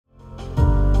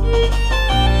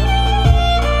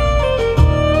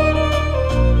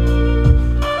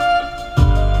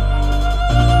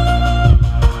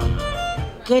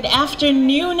Good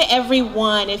afternoon,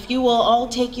 everyone. If you will all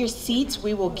take your seats,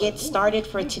 we will get started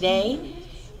for today.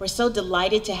 We're so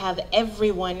delighted to have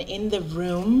everyone in the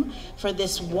room for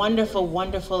this wonderful,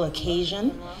 wonderful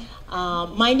occasion.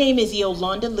 My name is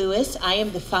Yolanda Lewis. I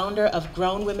am the founder of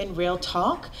Grown Women Real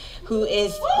Talk, who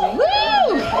is, woo!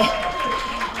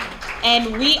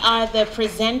 And we are the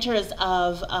presenters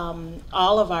of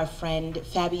all of our friend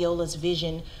Fabiola's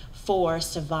vision for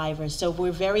survivors. So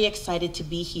we're very excited to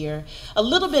be here. A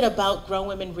little bit about Grown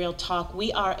Women Real Talk.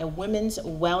 We are a women's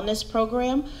wellness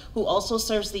program who also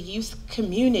serves the youth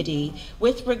community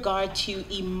with regard to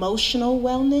emotional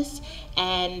wellness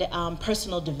and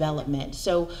personal development.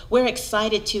 So we're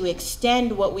excited to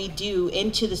extend what we do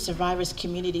into the survivors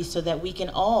community so that we can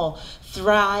all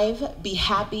thrive, be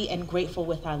happy, and grateful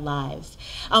with our lives.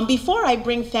 Before I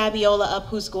bring Fabiola up,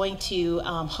 who's going to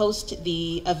host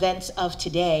the events of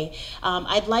today,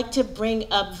 I'd like to bring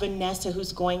up Vanessa,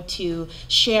 who's going to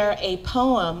share a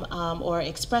poem or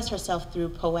express herself through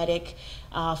poetic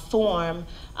form,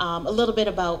 a little bit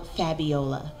about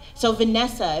Fabiola. So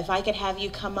Vanessa, if I could have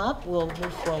you come up, we'll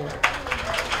move forward.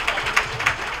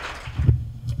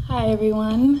 Hi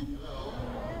everyone.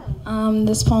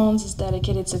 This poem is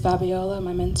dedicated to Fabiola,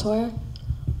 my mentor.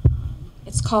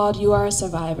 It's called You Are a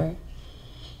Survivor.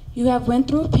 You have went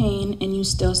through pain and you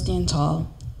still stand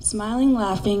tall. Smiling,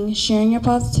 laughing, sharing your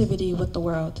positivity with the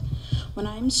world. When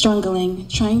I'm struggling,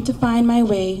 trying to find my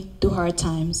way through hard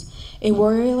times, a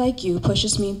warrior like you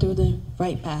pushes me through the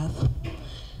right path.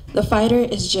 The fighter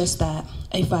is just that,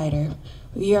 a fighter.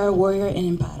 You are a warrior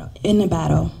in a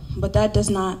battle, but that does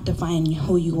not define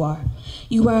who you are.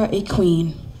 You are a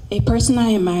queen, a person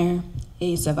I admire,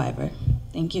 a survivor.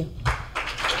 Thank you.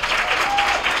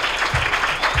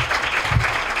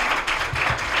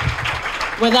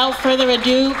 Without further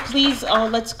ado, please,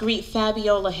 let's greet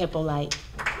Fabiola Hippolyte.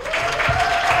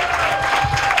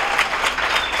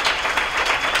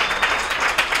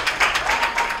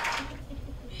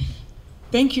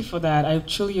 Thank you for that. I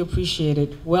truly appreciate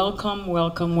it. Welcome,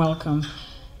 welcome, welcome.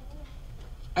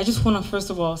 I just want to first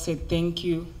of all say thank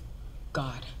you,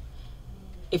 God.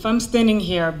 If I'm standing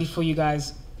here before you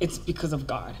guys, it's because of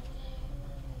God.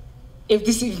 If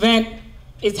this event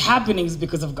is happening, it's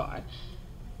because of God.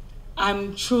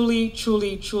 I'm truly,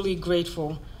 truly, truly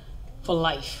grateful for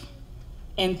life.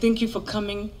 And thank you for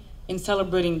coming and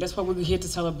celebrating. That's why we're here to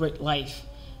celebrate life.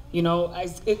 You know, I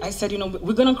said, you know,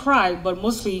 we're gonna cry, but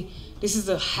mostly this is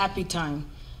a happy time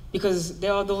because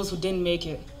there are those who didn't make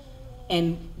it.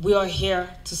 And we are here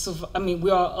to survive. I mean,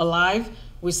 we are alive,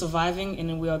 we're surviving,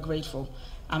 and we are grateful.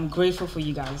 I'm grateful for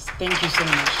you guys. Thank you so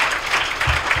much.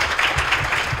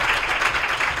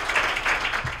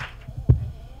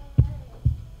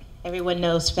 Everyone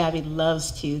knows Fabie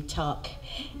loves to talk.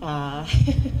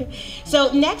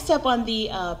 So next up on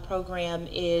the program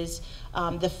is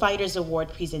the Fighters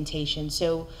Award presentation.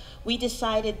 So we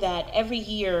decided that every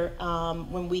year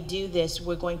when we do this,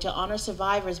 we're going to honor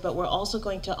survivors, but we're also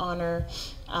going to honor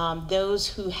those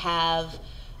who have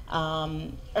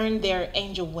earned their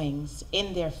angel wings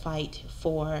in their fight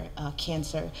for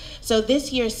cancer. So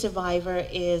this year's survivor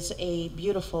is a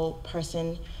beautiful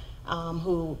person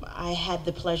who I had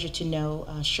the pleasure to know,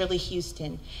 Shirley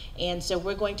Houston. And so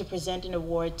we're going to present an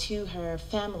award to her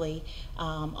family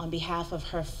on behalf of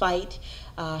her fight,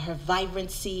 her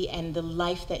vibrancy, and the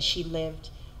life that she lived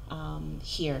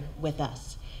here with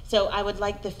us. So I would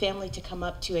like the family to come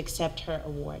up to accept her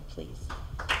award, please.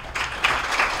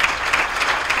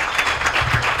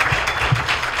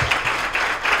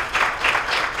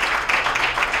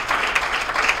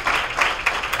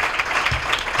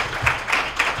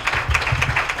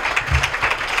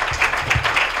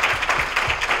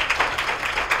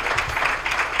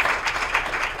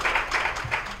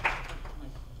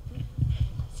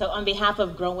 So on behalf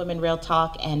of Grown Women Real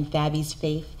Talk and Fabie's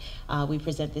Faith, we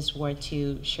present this award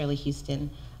to Shirley Houston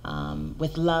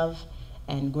with love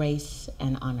and grace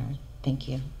and honor. Thank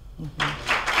you.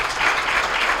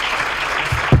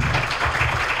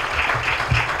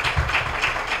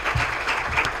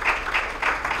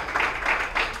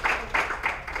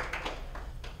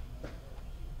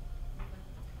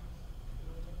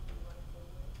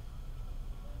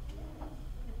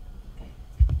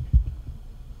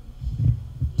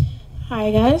 Hi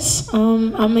guys,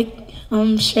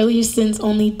 I'm Shirley Houston's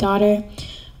only daughter.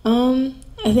 I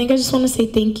think I just want to say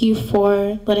thank you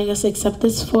for letting us accept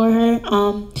this for her.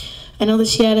 I know that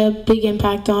she had a big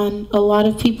impact on a lot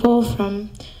of people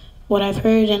from what I've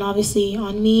heard, and obviously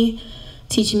on me,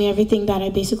 teaching me everything that I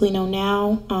basically know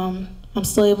now. I'm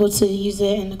still able to use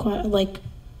it and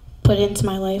put it into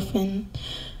my life and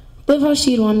live how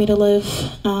she'd want me to live,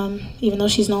 even though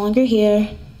she's no longer here.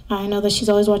 I know that she's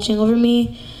always watching over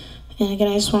me. And again,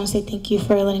 I just want to say thank you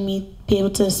for letting me be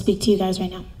able to speak to you guys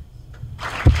right now.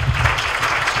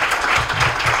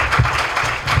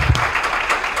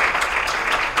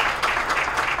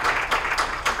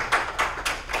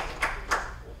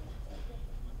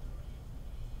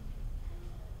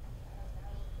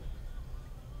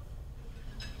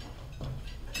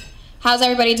 How's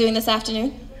everybody doing this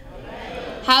afternoon?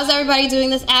 How's everybody doing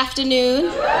this afternoon?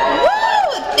 Woo!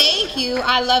 Thank you.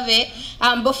 I love it.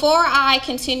 Before I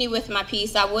continue with my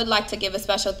piece, I would like to give a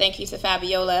special thank you to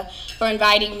Fabiola for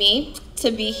inviting me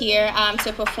to be here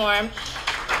to perform,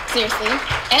 seriously,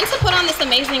 and to put on this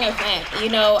amazing event. You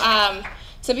know,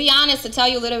 to be honest, to tell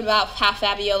you a little bit about how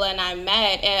Fabiola and I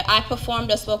met, I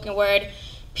performed a spoken word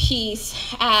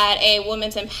piece at a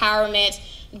women's empowerment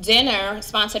dinner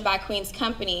sponsored by Queen's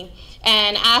Company.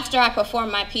 And after I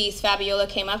performed my piece, Fabiola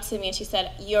came up to me and she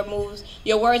said, your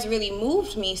words really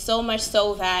moved me, so much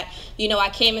so that, you know, I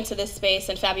came into this space,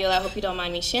 and Fabiola, I hope you don't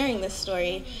mind me sharing this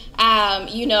story,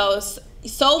 you know,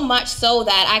 so much so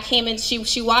that I came in,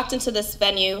 she walked into this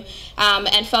venue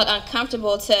and felt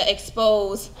uncomfortable to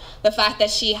expose the fact that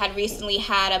she had recently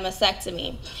had a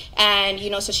mastectomy. And, you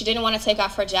know, so she didn't want to take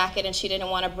off her jacket and she didn't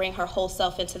want to bring her whole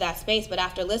self into that space. But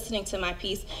after listening to my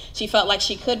piece, she felt like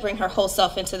she could bring her whole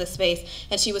self into the space,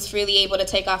 and she was freely able to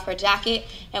take off her jacket,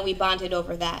 and we bonded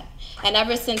over that. And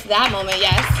ever since that moment,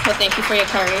 yes, so thank you for your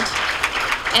courage.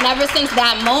 And ever since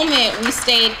that moment, we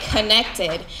stayed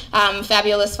connected.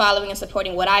 Fabiola's following and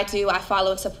supporting what I do. I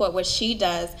follow and support what she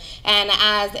does. And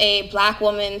as a black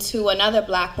woman to another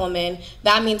black woman,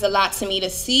 that means a lot to me to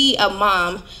see a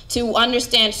mom, to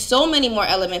understand so many more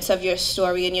elements of your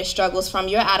story and your struggles from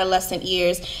your adolescent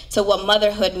years to what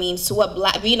motherhood means, to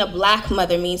what being a black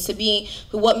mother means, to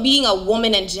what being a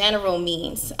woman in general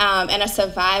means, and a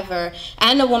survivor,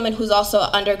 and a woman who's also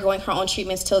undergoing her own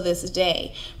treatments till this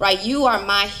day, right? You are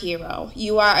my hero.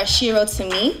 You are a shiro to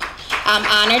me. I'm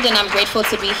honored and I'm grateful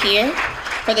to be here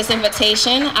for this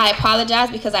invitation. I apologize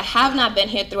because I have not been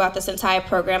here throughout this entire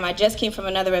program. I just came from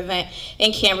another event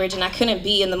in Cambridge, and I couldn't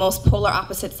be in the most polar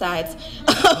opposite sides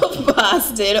of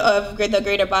Boston, of the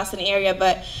greater Boston area.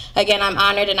 But again, I'm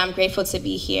honored and I'm grateful to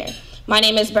be here. My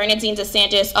name is Bernadine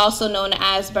DeSantis, also known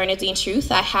as Bernadine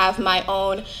Truth. I have my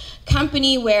own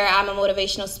company where I'm a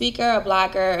motivational speaker, a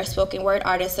blogger, a spoken word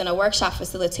artist, and a workshop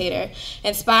facilitator,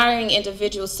 inspiring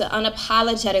individuals to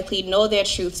unapologetically know their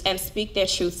truths and speak their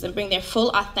truths and bring their full,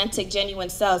 authentic,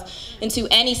 genuine selves into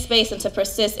any space and to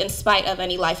persist in spite of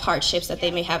any life hardships that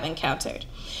they may have encountered,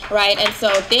 right? And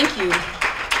so thank you.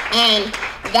 And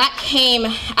that came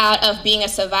out of being a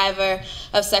survivor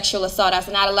of sexual assault. As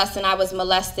an adolescent, I was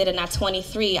molested, and at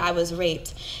 23, I was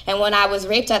raped. And when I was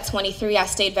raped at 23, I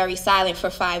stayed very silent for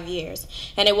 5 years.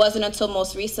 And it wasn't until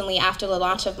most recently, after the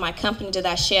launch of my company, did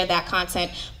I share that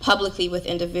content publicly with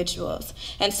individuals.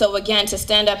 And so again, to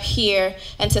stand up here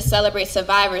and to celebrate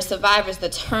survivors, the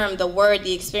term, the word,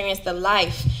 the experience, the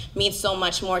life, means so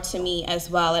much more to me as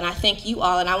well. And I thank you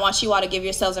all, and I want you all to give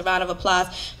yourselves a round of applause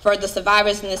for the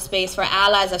survivors in this space, for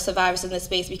allies of survivors in this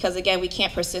space, because again, we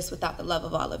can't persist without the love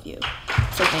of all of you.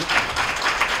 So thank you.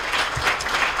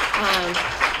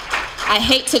 I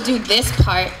hate to do this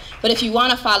part, but if you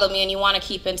want to follow me and you want to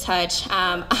keep in touch,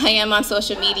 I am on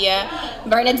social media,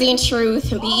 Bernadine Truth,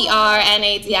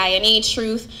 BERNADINE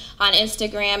Truth, on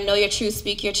Instagram, Know Your Truth,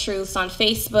 Speak Your Truths on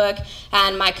Facebook,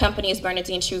 and my company is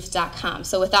BernadineTruth.com.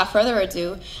 So without further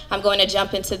ado, I'm going to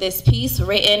jump into this piece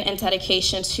written in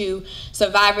dedication to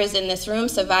survivors in this room,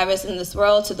 survivors in this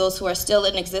world, to those who are still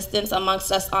in existence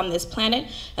amongst us on this planet,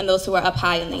 and those who are up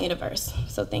high in the universe.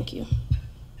 So thank you.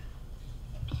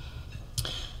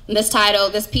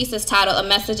 This piece is titled, A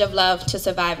Message of Love to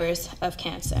Survivors of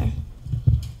Cancer.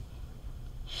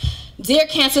 Dear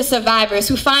cancer survivors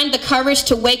who find the courage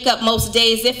to wake up most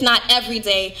days, if not every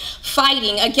day,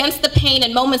 fighting against the pain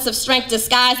and moments of strength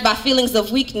disguised by feelings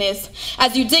of weakness,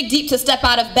 as you dig deep to step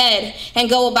out of bed and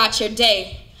go about your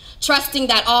day, trusting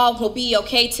that all will be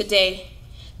okay today.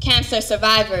 Cancer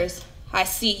survivors, I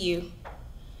see you.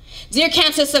 Dear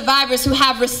cancer survivors who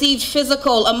have received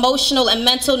physical, emotional, and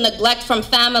mental neglect from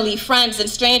family, friends, and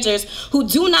strangers who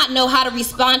do not know how to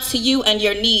respond to you and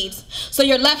your needs. So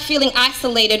you're left feeling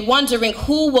isolated, wondering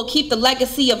who will keep the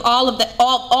legacy of all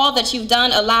that you've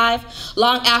done alive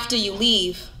long after you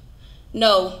leave.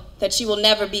 Know that you will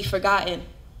never be forgotten.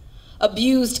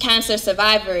 Abused cancer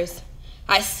survivors,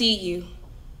 I see you.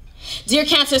 Dear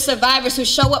cancer survivors who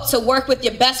show up to work with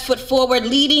your best foot forward,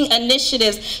 leading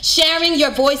initiatives, sharing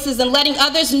your voices and letting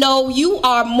others know you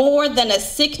are more than a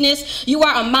sickness. You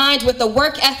are a mind with a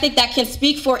work ethic that can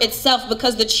speak for itself,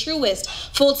 because the truest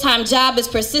full-time job is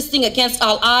persisting against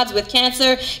all odds with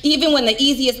cancer, even when the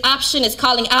easiest option is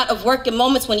calling out of work in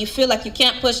moments when you feel like you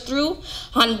can't push through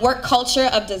on work culture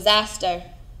of disaster.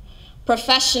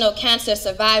 Professional cancer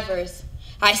survivors,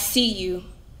 I see you.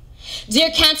 Dear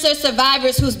cancer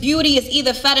survivors whose beauty is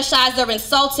either fetishized or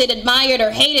insulted, admired or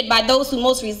hated by those who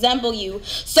most resemble you,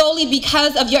 solely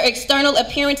because of your external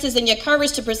appearances and your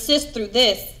courage to persist through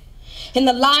this. In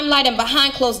the limelight and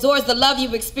behind closed doors, the love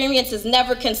you experience is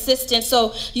never consistent,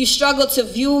 so you struggle to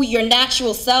view your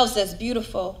natural selves as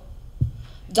beautiful.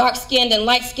 Dark-skinned and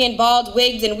light-skinned, bald,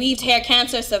 wigged, and weaved hair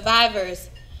cancer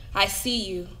survivors, I see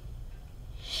you.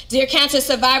 Dear cancer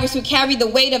survivors who carry the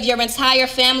weight of your entire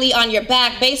family on your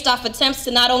back based off attempts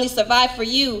to not only survive for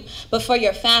you, but for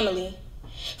your family.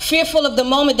 Fearful of the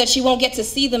moment that you won't get to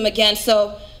see them again,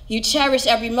 so you cherish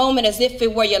every moment as if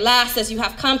it were your last, as you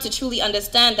have come to truly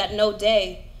understand that no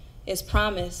day is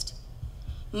promised.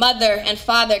 Mother and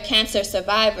father cancer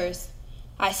survivors,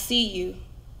 I see you.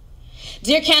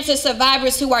 Dear cancer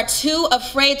survivors who are too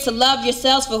afraid to love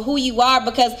yourselves for who you are,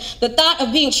 because the thought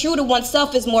of being true to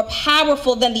oneself is more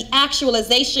powerful than the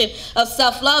actualization of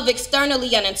self-love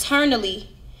externally and internally.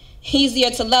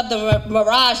 Easier to love the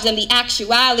mirage than the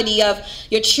actuality of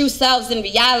your true selves in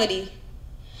reality.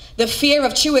 The fear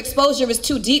of true exposure is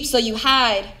too deep, so you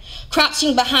hide.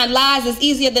 Crouching behind lies is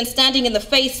easier than standing in the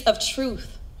face of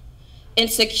truth.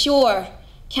 Insecure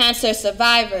cancer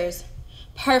survivors,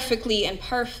 perfectly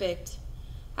imperfect,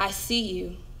 I see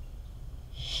you.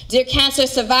 Dear cancer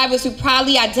survivors who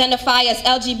proudly identify as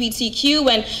LGBTQ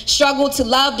and struggle to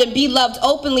love and be loved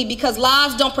openly because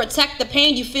laws don't protect the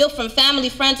pain you feel from family,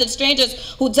 friends, and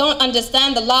strangers who don't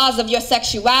understand the laws of your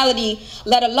sexuality,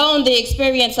 let alone the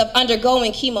experience of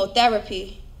undergoing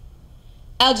chemotherapy.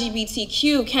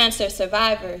 LGBTQ cancer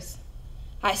survivors,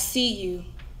 I see you.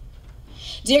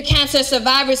 Dear cancer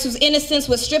survivors whose innocence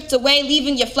was stripped away,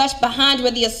 leaving your flesh behind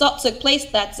where the assault took place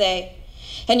that day,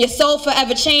 and your soul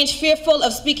forever changed, fearful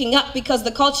of speaking up because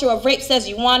the culture of rape says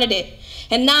you wanted it,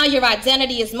 and now your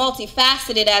identity is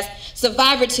multifaceted, as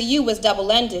survivor to you was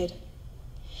double-ended.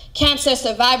 Cancer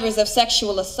survivors of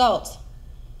sexual assault,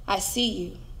 I see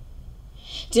you.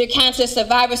 Dear cancer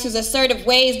survivors whose assertive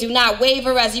ways do not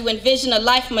waver as you envision a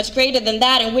life much greater than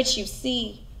that in which you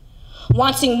see.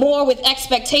 Wanting more with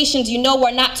expectations you know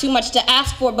are not too much to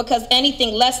ask for, because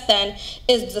anything less than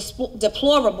is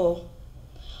deplorable.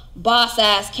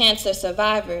 Boss-ass cancer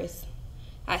survivors,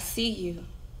 I see you.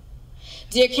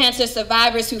 Dear cancer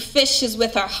survivors who fishes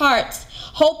with her heart,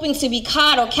 hoping to be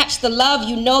caught or catch the love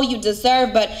you know you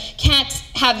deserve but can't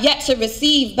have yet to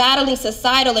receive, battling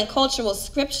societal and cultural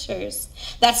scriptures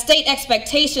that state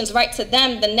expectations right to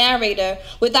them, the narrator,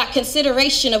 without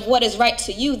consideration of what is right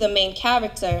to you, the main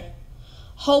character.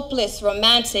 Hopeless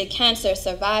romantic cancer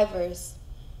survivors,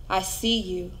 I see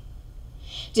you.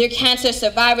 Dear cancer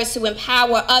survivors who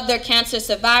empower other cancer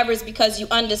survivors because you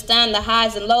understand the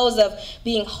highs and lows of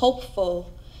being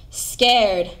hopeful,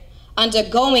 scared,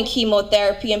 undergoing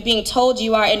chemotherapy, and being told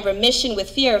you are in remission with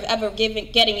fear of ever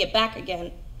getting it back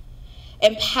again.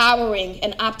 Empowering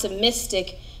and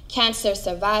optimistic cancer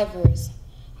survivors,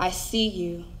 I see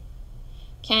you.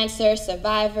 Cancer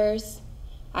survivors,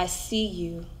 I see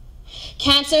you.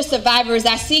 Cancer survivors,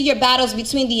 I see your battles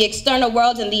between the external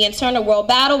world and the internal world,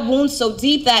 battle wounds so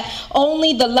deep that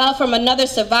only the love from another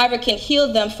survivor can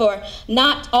heal them, for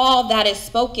not all that is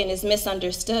spoken is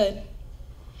misunderstood.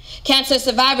 Cancer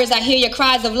survivors, I hear your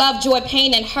cries of love, joy,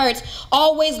 pain, and hurt,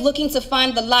 always looking to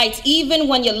find the light. Even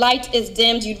when your light is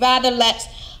dimmed, you'd rather let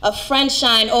a friend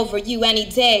shine over you any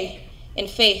day in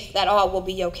faith that all will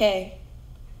be okay.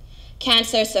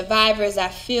 Cancer survivors, I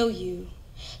feel you.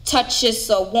 Touches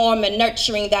so warm and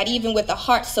nurturing that even with a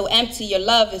heart so empty, your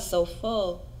love is so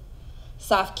full.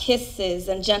 Soft kisses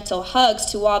and gentle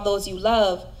hugs to all those you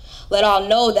love. Let all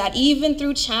know that even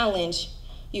through challenge,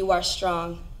 you are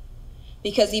strong.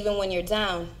 Because even when you're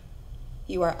down,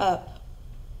 you are up.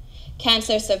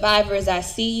 Cancer survivors, I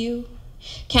see you.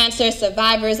 Cancer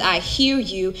survivors, I hear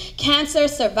you. Cancer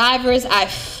survivors, I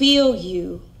feel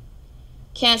you.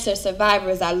 Cancer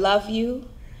survivors, I love you.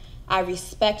 I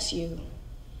respect you.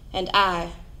 And I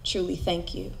truly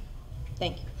thank you.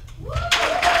 Thank you.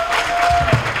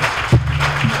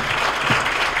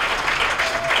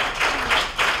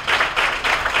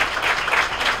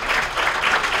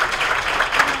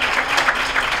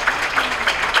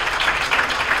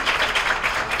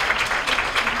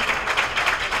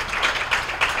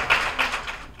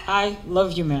 I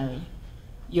love you, Mary.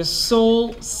 Your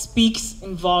soul speaks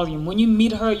in volume. When you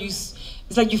meet her, it's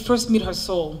like you first meet her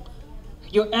soul.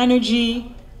 Your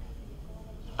energy,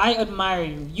 I admire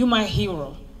you. You're my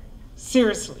hero,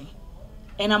 seriously.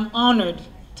 And I'm honored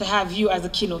to have you as a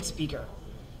keynote speaker.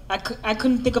 I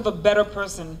couldn't think of a better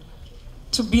person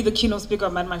to be the keynote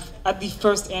speaker at the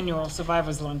first annual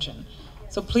Survivors Luncheon.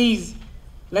 So please,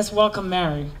 let's welcome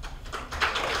Mary.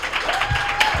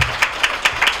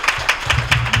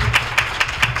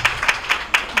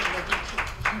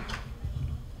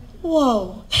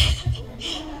 Whoa.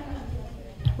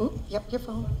 Ooh, yep, your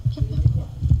phone. Yep, yep.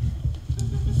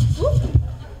 Ooh.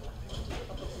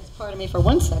 Pardon me for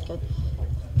 1 second.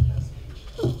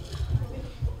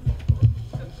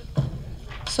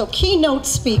 So, keynote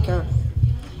speaker.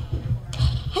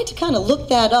 I had to kind of look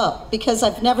that up because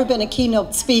I've never been a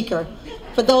keynote speaker.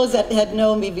 For those that had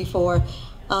known me before,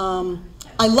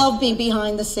 I love being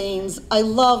behind the scenes. I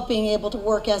love being able to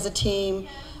work as a team.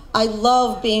 I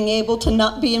love being able to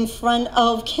not be in front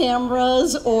of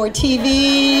cameras or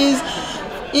TVs.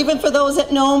 Even for those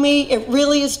that know me, it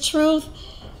really is truth.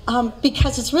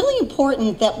 Because it's really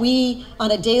important that we,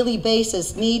 on a daily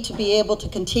basis, need to be able to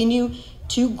continue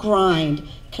to grind,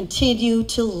 continue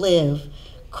to live,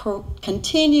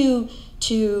 continue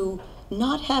to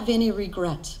not have any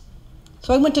regrets.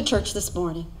 So I went to church this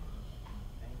morning,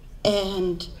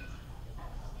 and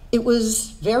it was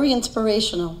very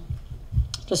inspirational.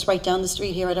 Just right down the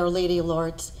street here at Our Lady of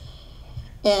Lourdes.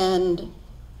 And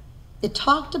it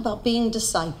talked about being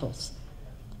disciples,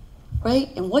 right?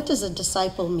 And what does a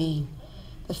disciple mean?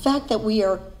 The fact that we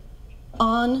are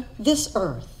on this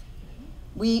earth,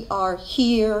 we are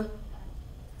here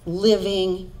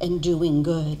living and doing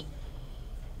good.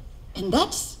 And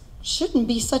that shouldn't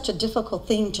be such a difficult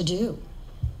thing to do.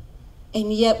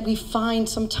 And yet we find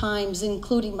sometimes,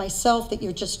 including myself, that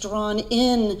you're just drawn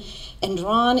in and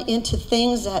drawn into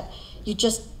things that you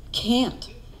just can't,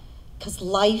 because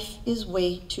life is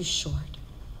way too short.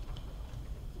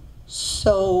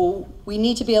 So we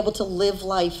need to be able to live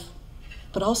life,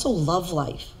 but also love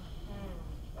life.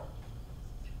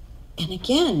 And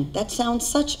again, that sounds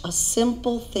such a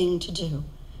simple thing to do.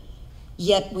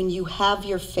 Yet when you have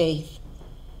your faith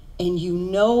and you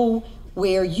know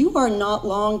where you are not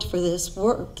longed for this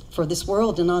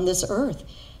world and on this earth.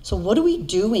 So what are we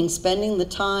doing, spending the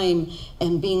time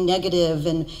and being negative,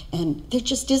 and there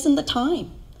just isn't the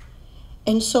time.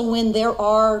 And so when there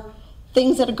are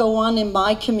things that go on in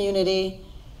my community,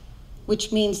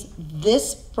 which means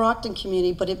this Brockton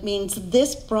community, but it means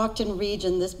this Brockton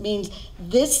region, this means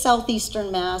this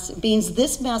Southeastern Mass, it means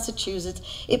this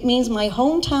Massachusetts, it means my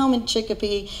hometown in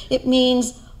Chicopee, it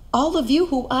means all of you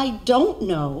who I don't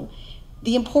know,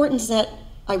 the importance that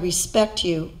I respect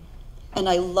you and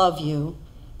I love you,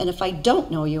 and if I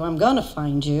don't know you, I'm gonna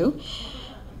find you,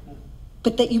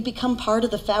 but that you become part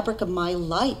of the fabric of my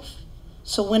life.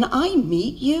 So when I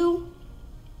meet you,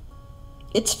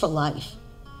 it's for life.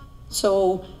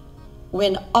 So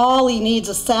when Ollie needs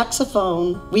a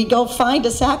saxophone, we go find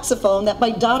a saxophone that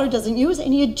my daughter doesn't use,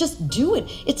 and you just do it.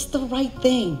 It's the right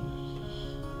thing.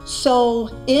 So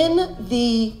in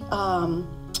the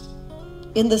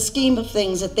scheme of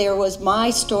things, that there was, my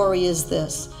story is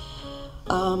this.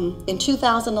 In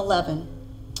 2011,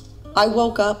 I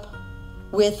woke up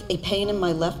with a pain in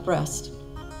my left breast.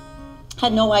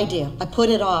 Had no idea. I put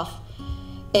it off.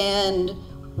 And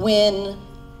when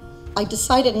I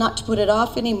decided not to put it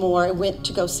off anymore, I went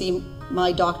to go see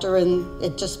my doctor, and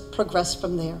it just progressed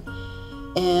from there.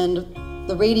 And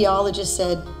the radiologist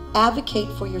said, advocate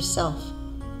for yourself.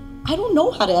 I don't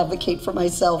know how to advocate for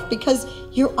myself, because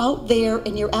you're out there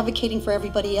and you're advocating for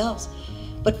everybody else.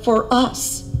 But for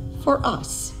us, for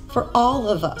all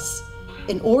of us,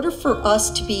 in order for us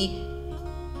to be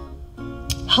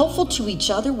helpful to each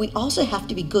other, we also have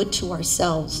to be good to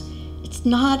ourselves. It's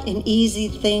not an easy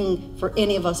thing for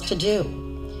any of us to do,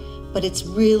 but it's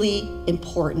really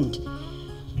important.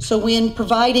 So when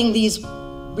providing these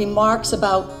remarks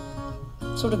about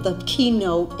sort of the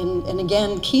keynote, and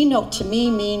again, keynote to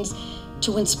me means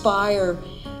to inspire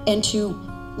and to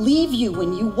leave you,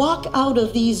 when you walk out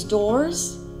of these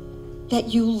doors, that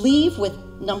you leave with,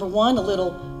 number one, a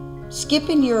little skip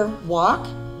in your walk,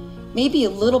 maybe a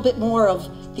little bit more of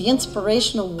the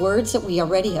inspirational words that we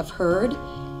already have heard.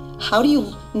 How do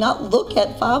you not look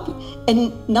at Fabie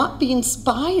and not be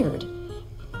inspired?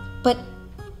 But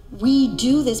we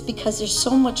do this because there's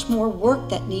so much more work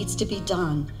that needs to be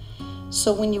done.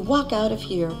 So when you walk out of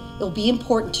here, it'll be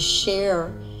important to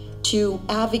share, to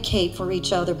advocate for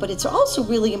each other, but it's also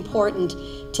really important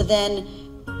to then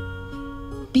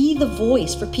be the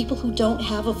voice for people who don't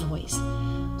have a voice.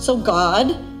 So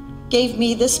God gave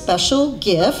me this special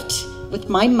gift with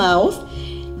my mouth,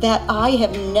 that I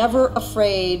am never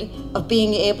afraid of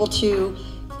being able to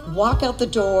walk out the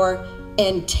door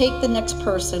and take the next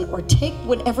person or take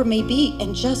whatever may be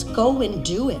and just go and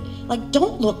do it. Like,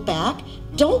 don't look back.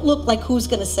 Don't look like who's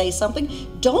gonna say something.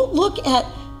 Don't look at,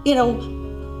 you know,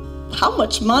 how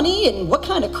much money and what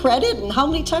kind of credit and how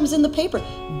many times in the paper.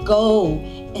 Go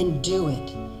and do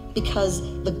it. Because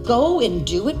the go and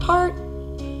do it part,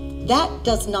 that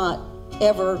does not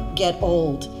ever get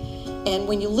old. And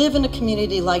when you live in a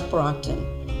community like Brockton,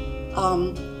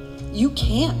 you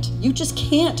just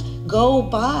can't go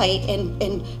by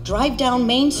and drive down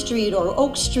Main Street or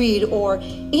Oak Street or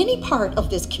any part of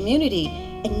this community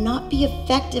and not be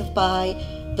effective by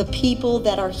the people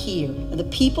that are here and the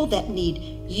people that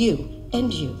need you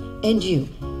and you and you,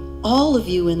 all of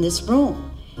you in this room.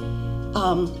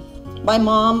 My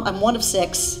mom, I'm one of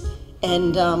 6,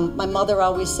 and my mother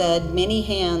always said, many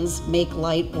hands make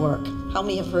light work. How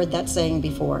many have heard that saying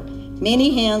before?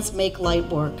 Many hands make light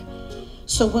work.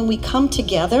 So when we come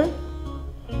together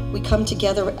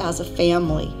as a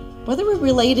family, whether we're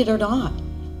related or not.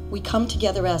 We come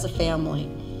together as a family.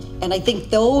 And I think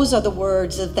those are the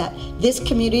words of that. This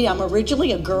community, I'm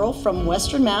originally a girl from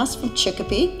Western Mass, from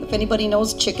Chicopee. If anybody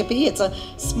knows Chicopee, it's a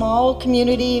small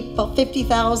community, about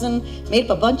 50,000, made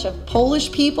up a bunch of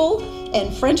Polish people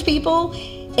and French people.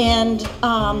 And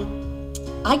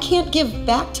I can't give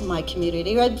back to my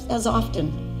community as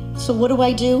often. So what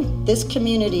do? This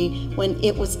community, when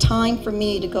it was time for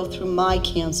me to go through my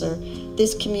cancer,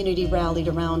 this community rallied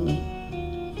around me.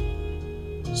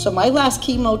 So my last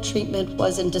chemo treatment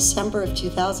was in December of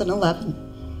 2011.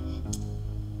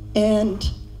 And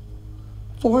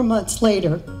 4 months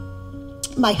later,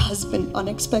 my husband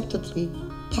unexpectedly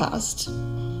passed.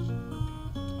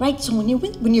 Right, so when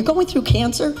you're going through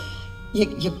cancer,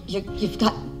 you've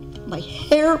got my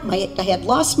hair, I had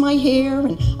lost my hair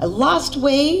and I lost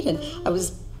weight and I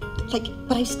was like,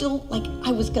 but I still, like,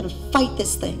 I was gonna fight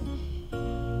this thing.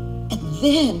 And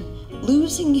then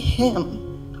losing him,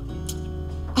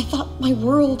 I thought my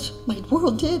world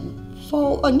did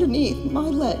fall underneath my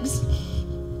legs.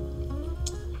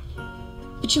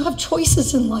 But you have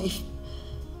choices in life.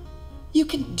 You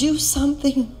can do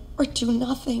something or do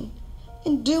nothing.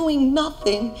 And doing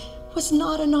nothing was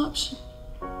not an option.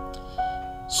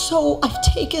 So I've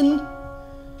taken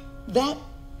that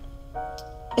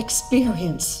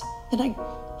experience and I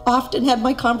often had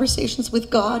my conversations with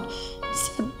God and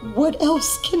said, what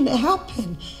else can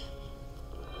happen?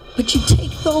 But you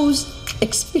take those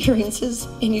experiences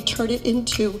and you turn it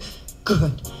into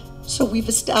good. So we've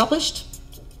established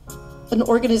an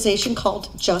organization called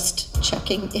Just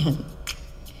Checking In.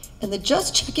 And the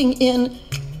Just Checking In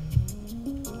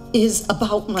is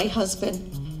about my husband.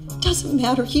 Doesn't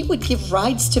matter, he would give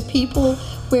rides to people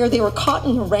where they were caught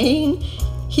in the rain.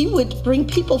 He would bring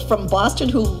people from Boston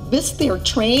who missed their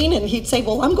train and he'd say,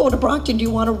 well, I'm going to Brockton, do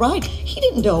you want to ride? He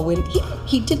didn't know, and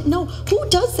he didn't know. Who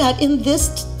does that in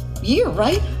this year,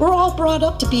 right? We're all brought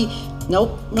up to be,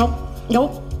 nope,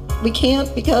 we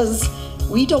can't, because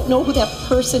we don't know who that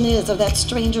person is or that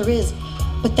stranger is.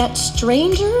 But that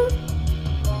stranger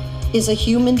is a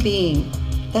human being.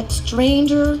 That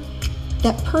stranger,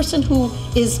 that person who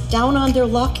is down on their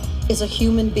luck is a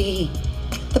human being.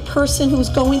 The person who's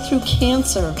going through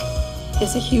cancer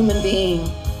is a human being.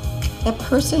 That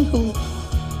person who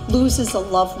loses a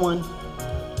loved one,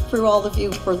 for all of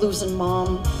you who are losing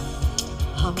mom,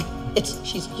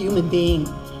 she's a human being.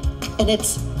 And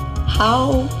it's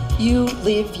how you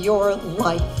live your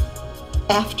life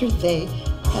after they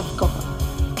have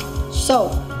gone.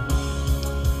 So,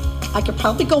 I could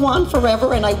probably go on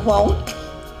forever and I won't,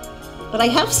 but I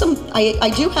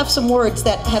do have some words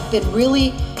that have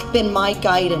been my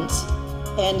guidance.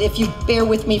 And if you bear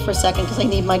with me for a second, because I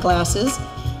need my glasses.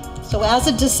 So as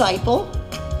a disciple,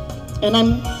 and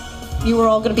you are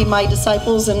all gonna be my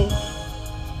disciples and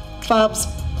Bob's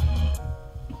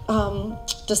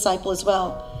disciple as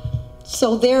well.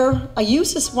 So I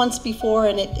used this once before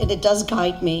and it does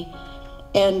guide me.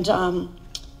 And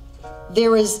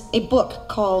there is a book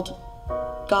called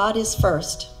God is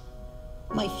First.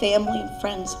 My family and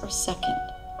friends are second.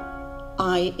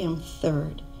 I am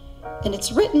third. And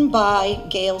it's written by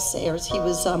Gale Sayers. He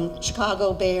was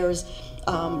Chicago Bears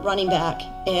running back.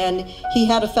 And he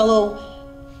had a fellow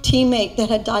teammate that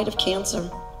had died of cancer.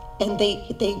 And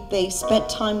they spent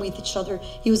time with each other.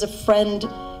 He was a friend,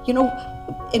 you know,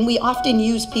 and we often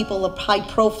use people of high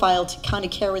profile to kind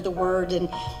of carry the word, and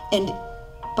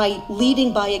by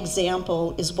leading by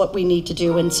example is what we need to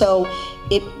do. And so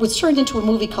it was turned into a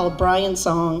movie called Brian's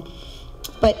Song.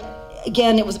 But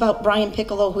again, it was about Brian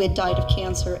Piccolo, who had died of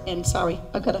cancer. And sorry,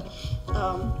 I've got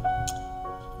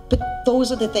to, But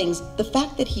those are the things. The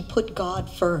fact that he put God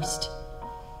first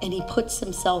and he puts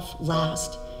himself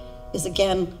last is,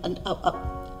 again,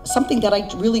 something that I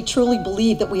really truly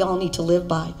believe that we all need to live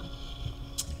by.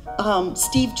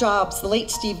 Steve Jobs, the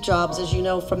late Steve Jobs, as you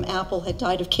know, from Apple, had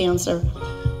died of cancer.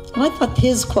 And I thought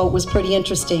his quote was pretty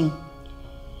interesting.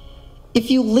 If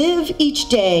you live each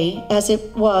day as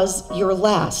it was your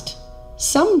last,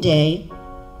 someday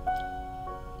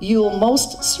you'll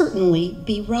most certainly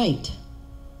be right.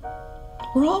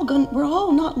 We're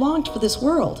all not long for this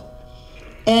world.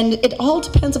 And it all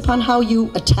depends upon how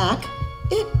you attack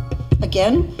it.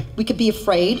 Again, we could be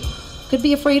afraid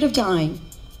of dying.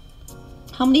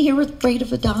 How many here are afraid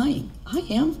of dying? I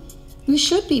am. You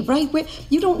should be, right?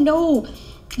 You don't know.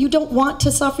 You don't want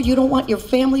to suffer. You don't want your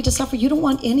family to suffer. You don't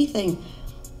want anything.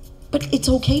 But it's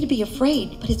okay to be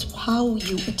afraid, but it's how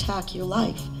you attack your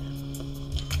life.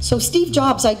 So Steve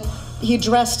Jobs, he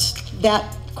addressed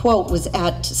that quote, was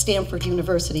at Stanford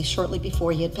University shortly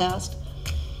before he had passed.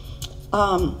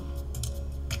 One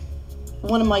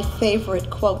of my favorite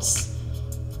quotes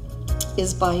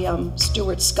is by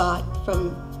Stuart Scott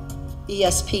from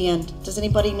ESPN. Does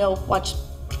anybody know?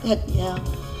 Yeah,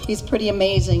 he's pretty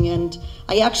amazing. And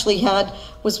I actually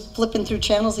was flipping through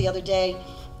channels the other day,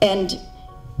 and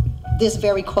this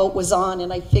very quote was on,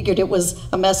 and I figured it was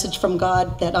a message from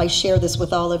God that I share this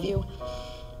with all of you.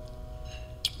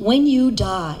 When you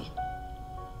die,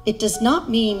 it does not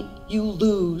mean you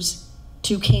lose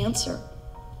to cancer.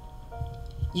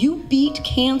 You beat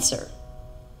cancer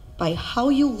by how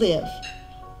you live,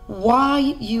 why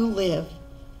you live,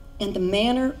 and the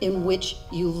manner in which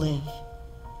you live.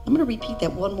 I'm going to repeat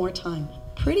that one more time.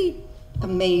 Pretty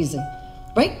amazing,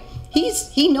 right?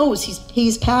 He knows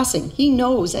he's passing. He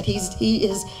knows that he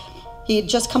had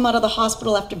just come out of the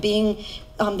hospital after being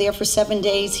there for 7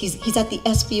 days. He's at the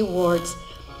ESPY Awards,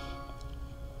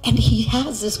 and he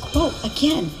has this quote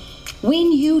again.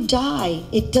 When you die,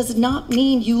 it does not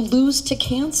mean you lose to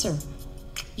cancer.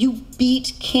 You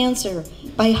beat cancer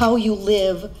by how you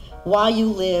live, why you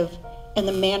live, and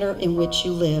the manner in which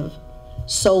you live.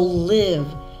 So live,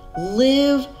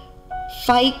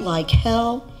 fight like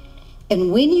hell,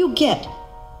 and when you get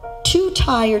too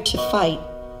tired to fight,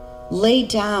 lay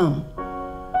down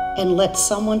and let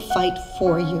someone fight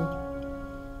for you.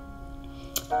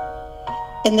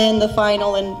 And then the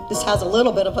final, and this has a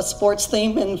little bit of a sports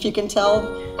theme, and if you can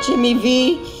tell, Jimmy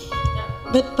V.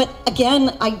 But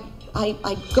again,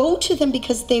 I go to them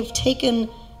because they've taken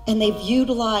and they've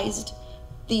utilized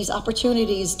these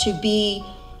opportunities to be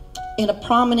in a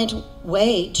prominent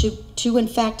way, to in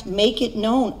fact make it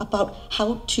known about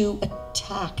how to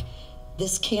attack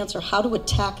this cancer, how to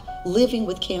attack living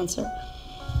with cancer.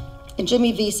 And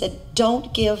Jimmy V said,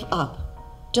 don't give up.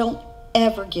 Don't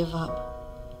ever give up.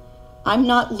 I'm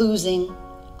not losing,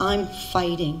 I'm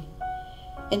fighting.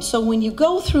 And so when you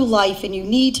go through life and you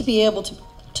need to be able to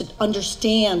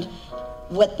understand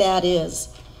what that is,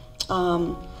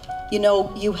 you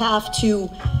know, you have to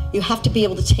be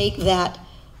able to take that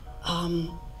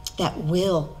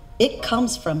will. It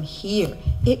comes from here.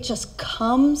 It just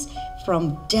comes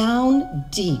from down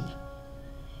deep.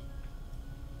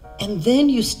 And then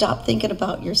you stop thinking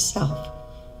about yourself.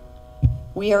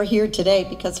 We are here today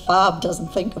because Fab doesn't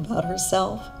think about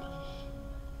herself.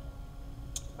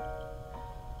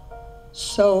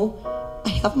 So I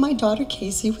have my daughter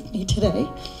Casey with me today,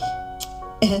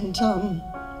 and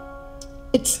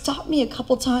it stopped me a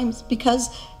couple times because,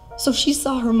 so she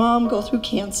saw her mom go through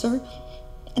cancer,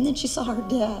 and then she saw her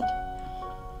dad.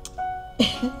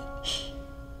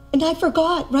 And I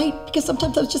forgot, right? Because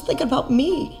sometimes I was just thinking about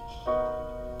me.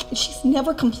 And she's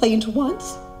never complained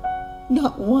once,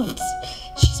 not once.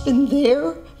 She's been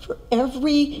there for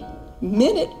every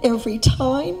minute, every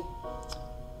time.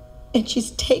 And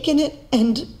she's taken it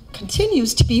and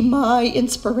continues to be my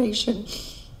inspiration.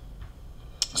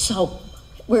 So,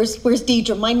 where's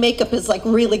Deidre? My makeup is like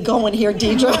really going here,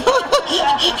 Deidre.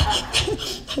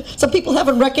 Some people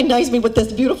haven't recognized me with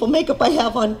this beautiful makeup I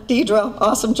have on. Deidre,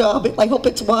 awesome job. I hope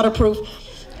it's waterproof.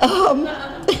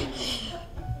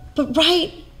 But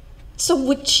right, so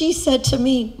what she said to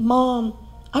me, Mom,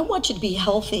 I want you to be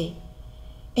healthy.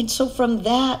 And so from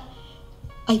that,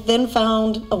 I then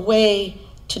found a way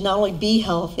to not only be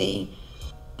healthy,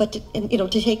 but to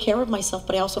take care of myself,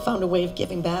 but I also found a way of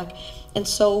giving back. And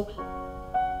so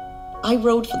I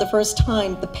rode for the first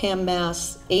time the Pam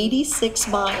Mass, 86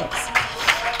 miles.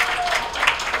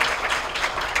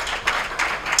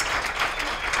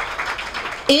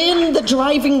 In the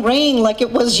driving rain like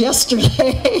it was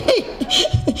yesterday.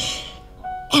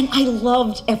 And I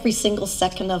loved every single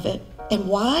second of it. And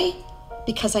why?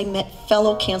 Because I met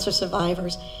fellow cancer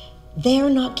survivors. They're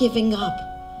not giving up.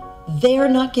 They're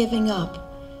not giving up.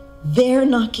 They're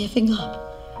not giving up.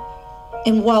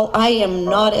 And while I am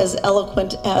not as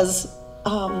eloquent as,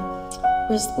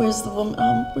 where's the woman,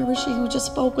 where was she who just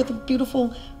spoke with the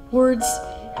beautiful words?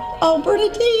 Oh,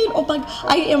 Bernadine, oh my,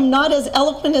 I am not as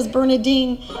eloquent as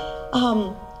Bernadine,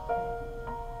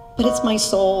 but it's my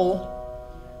soul.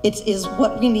 It is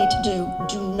what we need to do.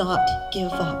 Do not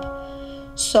give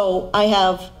up. So I'm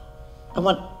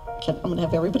gonna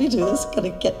have everybody do this.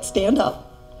 Stand up.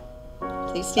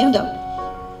 Please stand up.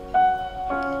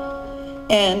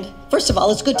 And first of all,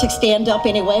 it's good to stand up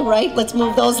anyway, right? Let's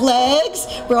move those legs.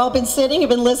 We've all been sitting, you've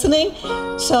been listening.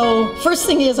 So first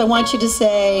thing is I want you to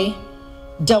say,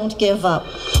 don't give up.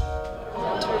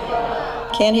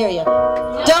 Can't hear you.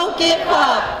 Don't give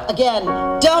up. Again,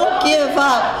 don't give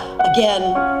up. Again.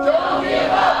 Don't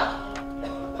give up.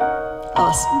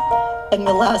 Awesome. And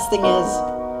the last thing is,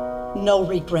 no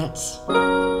regrets.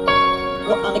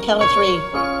 On the count of 3,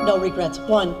 no regrets.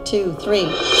 1, 2, 3.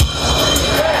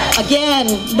 Again,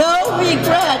 no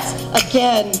regrets.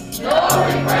 Again, no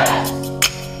regrets.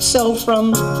 So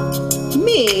from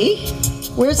me,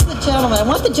 where's the gentleman? I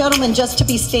want the gentleman just to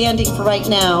be standing for right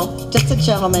now. Just a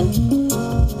gentleman.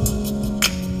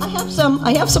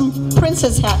 I have some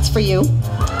princess hats for you.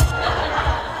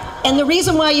 And the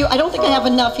reason why I don't think I have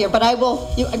enough here, but I will,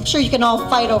 I'm sure you can all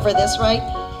fight over this, right?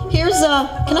 Here's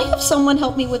can I have someone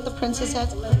help me with the princess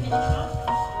hats?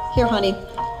 Here, honey.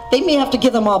 They may have to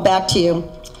give them all back to you.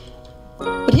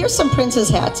 But here's some princess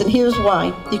hats, and here's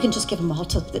why. You can just give them all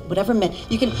to whatever man.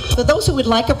 You can, for those who would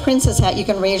like a princess hat, you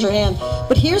can raise your hand.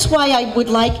 But here's why I would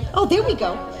like, oh, there we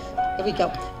go. There we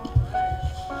go.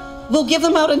 We'll give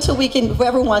them out until we can,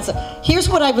 whoever wants it. Here's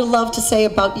what I would love to say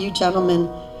about you gentlemen,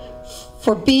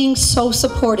 for being so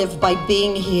supportive by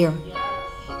being here.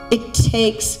 It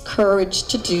takes courage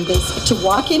to do this, to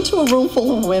walk into a room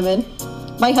full of women.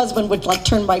 My husband would like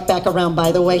turn right back around,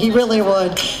 by the way, he really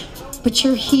would. But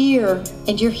you're here,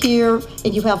 and you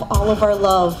have all of our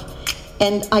love.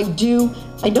 And I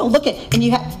know, look at, and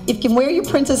you can wear your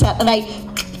princess hat, and I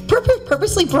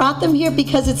purposely brought them here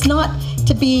because it's not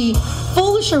to be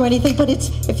foolish or anything, but it's,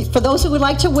 for those who would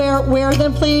like to wear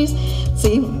them, please.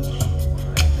 See,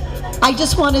 I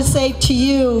just want to say to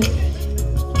you,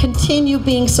 continue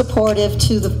being supportive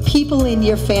to the people in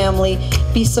your family.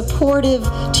 Be supportive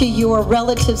to your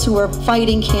relatives who are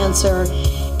fighting cancer.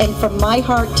 And from my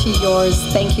heart to yours,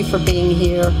 thank you for being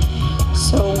here.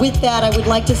 So with that, I would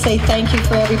like to say thank you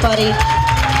for everybody,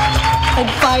 and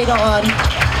fight on.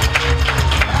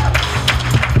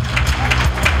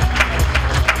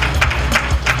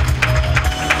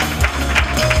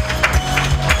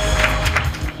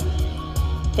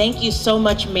 Thank you so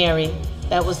much, Mary.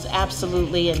 That was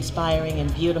absolutely inspiring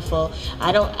and beautiful.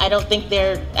 I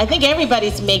think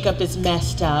everybody's makeup is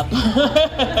messed up.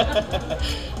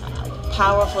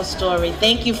 Powerful story.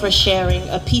 Thank you for sharing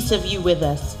a piece of you with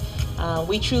us.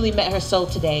 We truly met her soul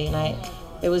today, and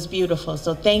it was beautiful.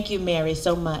 So thank you, Mary,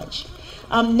 so much.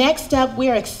 Next up,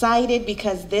 we're excited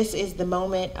because this is the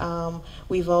moment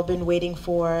we've all been waiting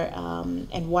for,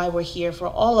 and why we're here, for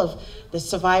all of the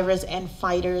survivors and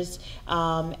fighters,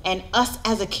 and us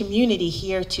as a community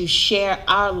here to share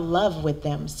our love with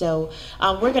them. So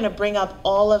we're going to bring up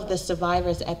all of the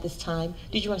survivors at this time.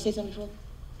 Did you want to say something before?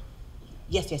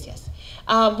 Yes, yes, yes.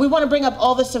 We want to bring up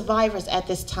all the survivors at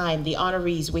this time, the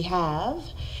honorees. We have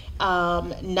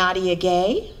Nadia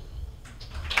Gay.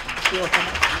 She'll come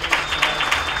up.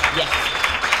 Yes.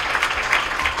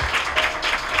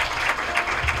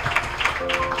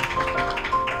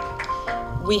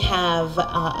 We have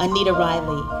Anita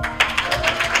Riley.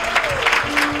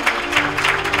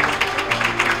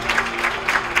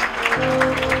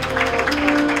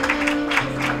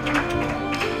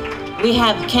 We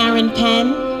have Karen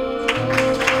Penn.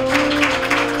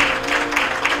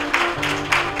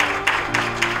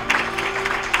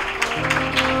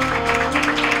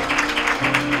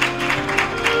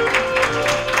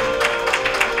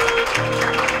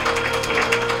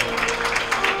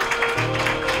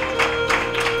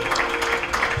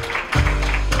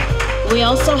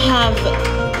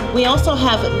 We also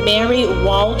have Mary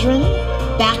Waldron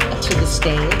back to the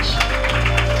stage.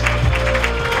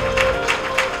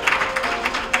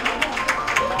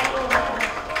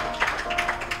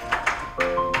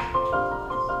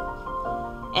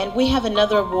 And we have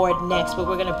another award next, but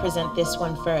we're going to present this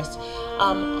one first.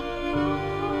 Okay,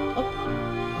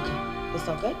 this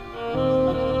all good?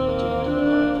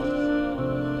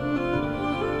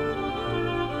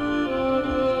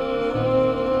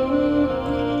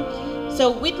 So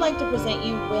we'd like to present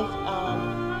you with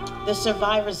the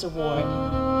Survivors Award.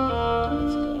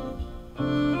 That's good.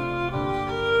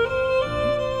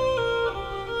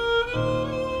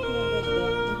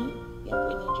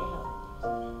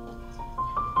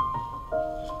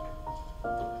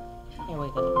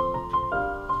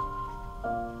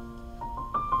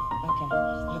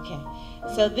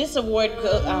 Okay. So this award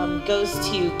goes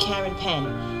to Karen Penn.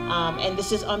 And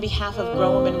this is on behalf of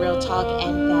Grown Women Real Talk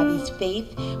and Fabie's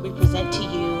Faith. We present to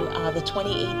you the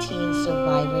 2018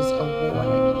 Survivors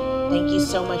Award. Thank you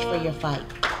so much for your fight.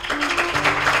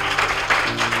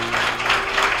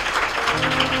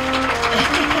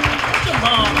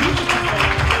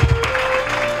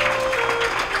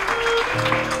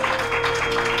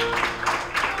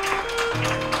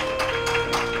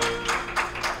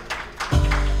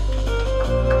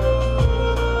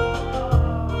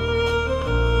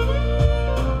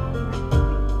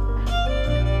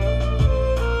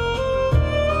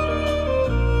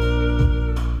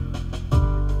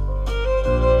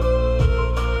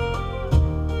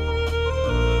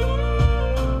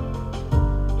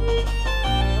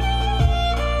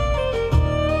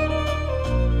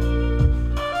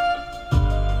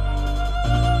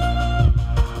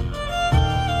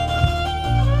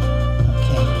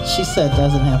 She said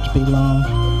doesn't have to be long.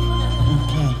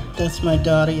 Okay, that's my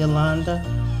daughter Yolanda.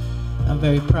 I'm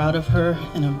very proud of her,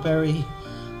 and I'm very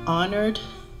honored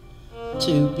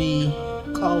to be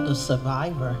called a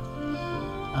survivor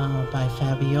by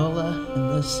Fabiola in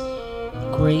this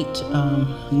great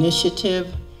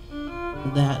initiative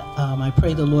that I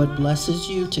pray the Lord blesses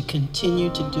you to continue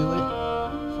to do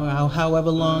it for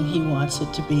however long He wants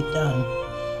it to be done.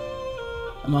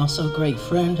 I'm also a great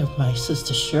friend of my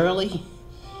sister Shirley.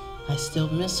 I still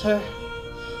miss her,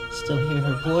 still hear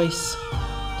her voice,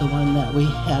 the one that we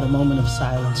had a moment of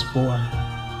silence for.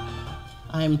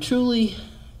 I am truly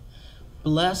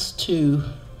blessed to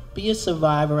be a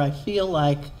survivor. I feel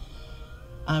like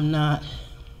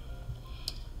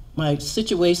my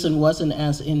situation wasn't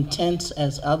as intense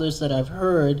as others that I've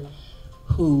heard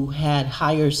who had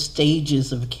higher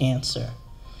stages of cancer.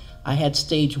 I had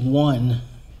stage 1,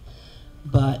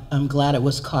 but I'm glad it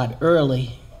was caught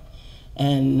early.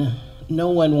 And no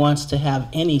one wants to have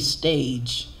any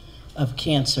stage of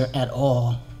cancer at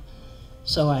all.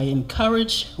 So I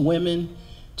encourage women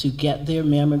to get their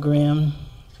mammogram.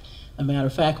 A matter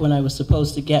of fact, when I was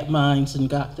supposed to get mine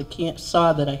and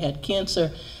saw that I had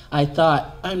cancer, I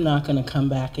thought, I'm not gonna come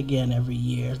back again every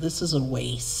year. This is a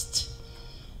waste.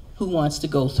 Who wants to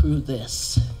go through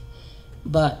this?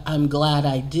 But I'm glad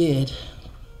I did,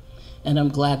 and I'm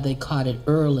glad they caught it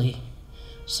early,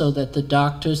 so that the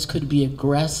doctors could be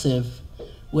aggressive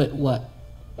with what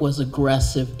was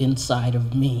aggressive inside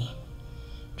of me,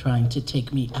 trying to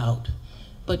take me out.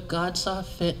 But God saw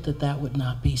fit that that would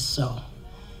not be so.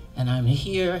 And I'm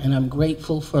here, and I'm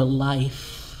grateful for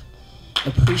life.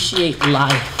 Appreciate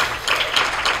life.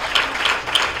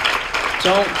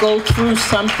 Don't go through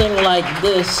something like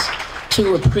this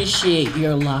to appreciate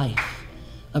your life.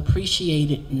 Appreciate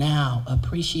it now.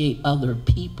 Appreciate other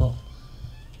people.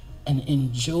 And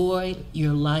enjoy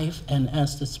your life, and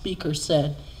as the speaker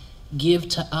said, give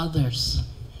to others.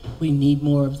 We need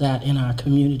more of that in our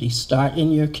community. Start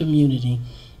in your community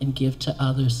and give to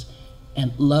others,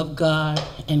 and love God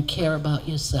and care about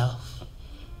yourself.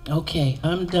 Okay,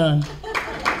 I'm done. I'm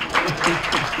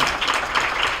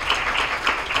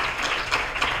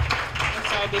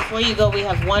sorry, before you go, we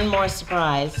have one more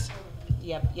surprise.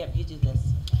 Yep, you do this.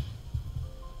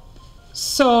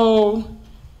 So,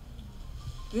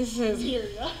 this is,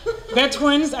 they're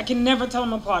twins. I can never tell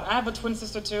them apart. I have a twin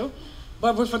sister too,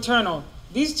 but we're fraternal.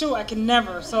 These two I can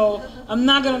never, so I'm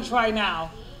not gonna try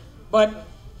now. But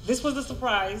this was the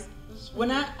surprise.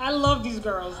 When I love these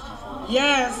girls.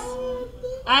 Yes.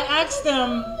 I asked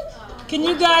them, can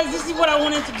you guys, this is what I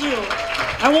wanted to do.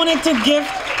 I wanted to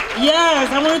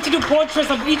I wanted to do portraits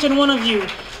of each and one of you.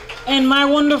 And my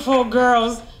wonderful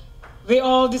girls, they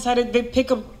all decided they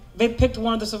picked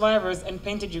one of the survivors and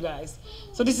painted you guys.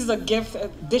 So this is a gift,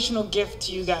 additional gift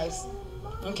to you guys,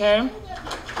 okay?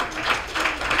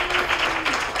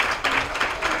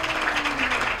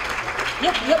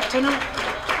 Yep, turn around.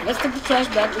 Let's take the trash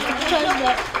back,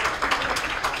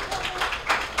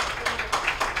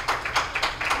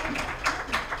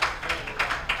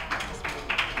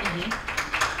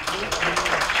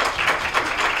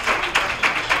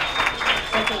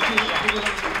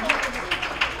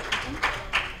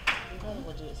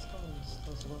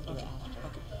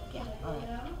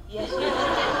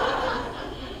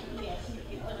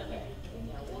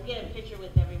 We'll get a picture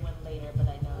with everyone later, but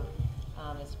I know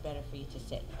it's better for you to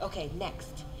sit. Okay,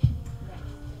 next.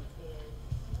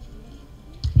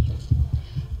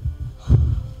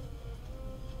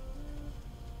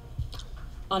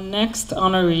 Our next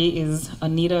honoree is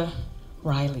Anita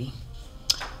Riley.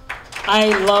 I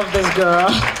love this girl.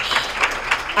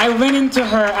 I ran into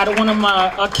her at one of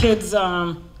our kids'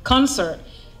 concert,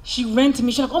 She ran to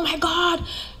me. She's like, oh my God,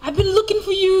 I've been looking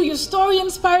for you. Your story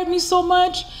inspired me so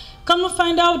much. Come to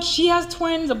find out, she has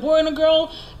twins, a boy and a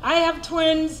girl. I have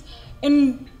twins.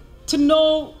 And to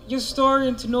know your story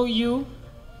and to know you,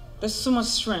 there's so much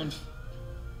strength.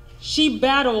 She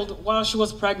battled while she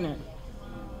was pregnant.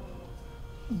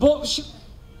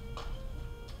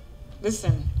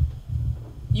 Listen,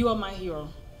 you are my hero.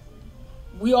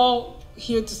 We all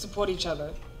here to support each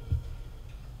other.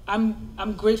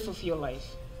 I'm grateful for your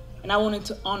life, and I wanted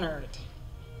to honor it.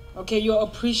 Okay, you're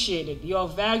appreciated, you are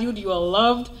valued, you are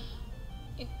loved,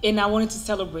 and I wanted to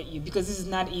celebrate you because this is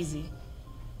not easy.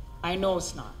 I know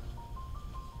it's not.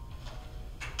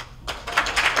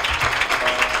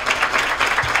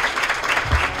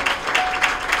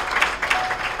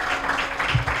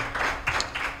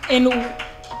 And,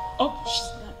 oh, she's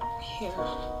not here.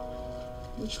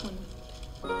 Which one?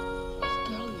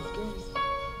 Girlies.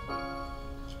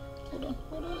 Hold on.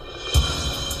 I don't know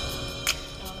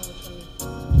which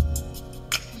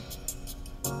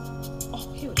one. Oh,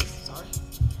 here it is, sorry.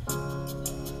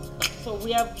 So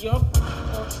we have your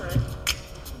portrait.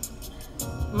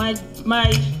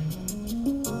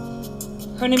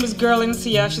 Her name is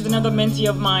Sia. She's another mentee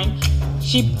of mine.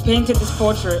 She painted this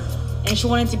portrait. And she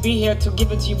wanted to be here to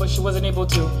give it to you, but she wasn't able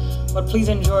to. But please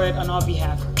enjoy it on our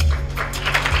behalf.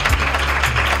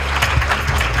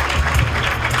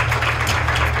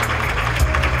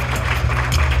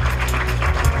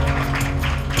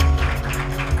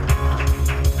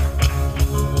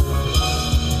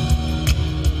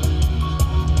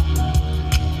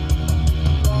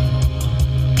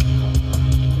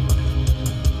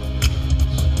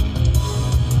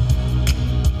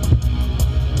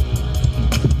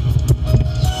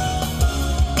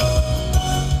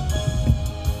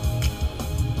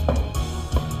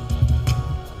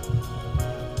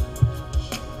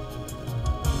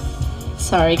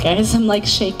 Sorry guys, I'm like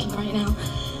shaking right now.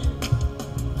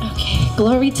 Okay,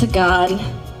 glory to God.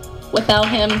 Without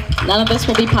him, none of this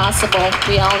will be possible.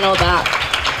 We all know that.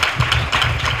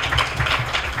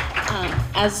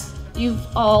 As you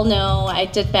all know, I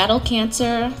did battle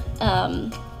cancer.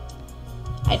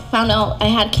 I found out I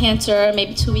had cancer.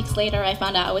 Maybe 2 weeks later, I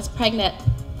found out I was pregnant.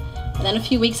 And then a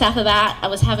few weeks after that, I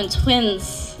was having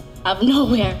twins out of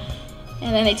nowhere.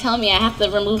 And then they tell me I have to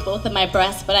remove both of my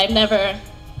breasts, but I've never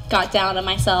got down on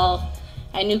myself.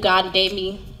 I knew God gave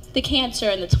me the cancer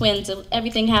and the twins.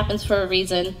 Everything happens for a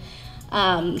reason.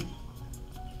 I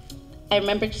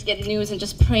remember just getting news and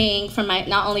just praying for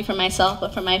not only for myself,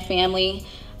 but for my family.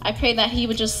 I prayed that he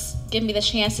would just give me the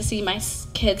chance to see my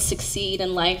kids succeed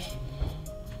in life.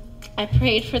 I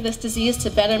prayed for this disease to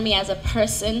better me as a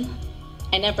person.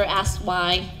 I never asked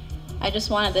why. I just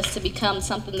wanted this to become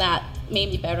something that made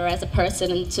me better as a person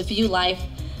and to view life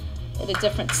at a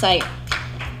different sight.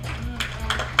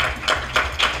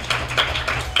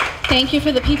 Thank you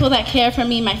for the people that care for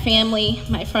me, my family,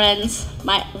 my friends,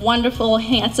 my wonderful,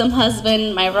 handsome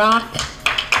husband, my rock.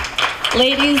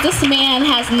 Ladies, this man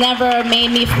has never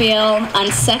made me feel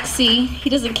unsexy. He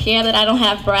doesn't care that I don't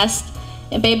have breasts.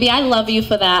 And baby, I love you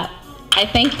for that. I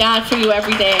thank God for you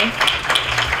every day.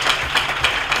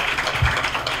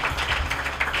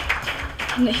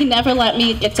 He never let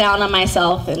me get down on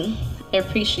myself, and I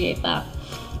appreciate that.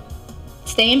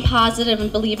 Staying positive and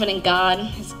believing in God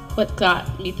is what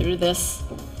got me through this.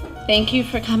 Thank you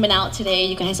for coming out today.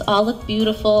 You guys all look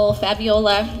beautiful.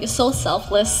 Fabiola, you're so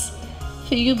selfless.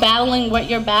 For you battling what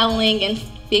you're battling and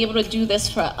be able to do this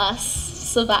for us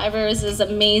survivors is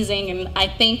amazing, and I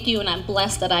thank you, and I'm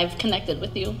blessed that I've connected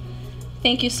with you.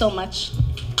 Thank you so much.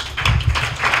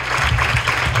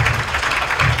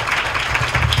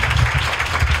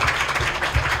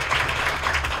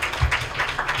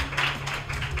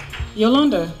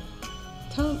 Yolanda,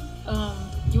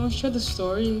 you want to share the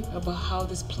story about how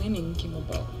this planning came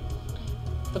about?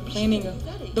 The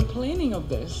planning of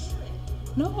this.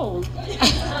 No.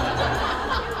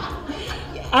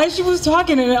 As she was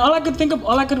talking, and all I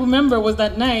could remember was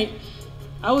that night,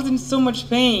 I was in so much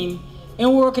pain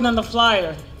and working on the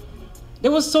flyer.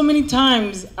 There was so many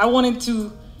times I wanted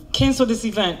to cancel this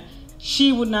event.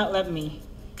 She would not let me.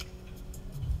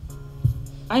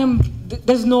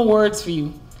 There's no words for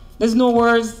you. There's no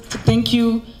words to thank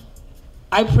you.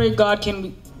 I pray God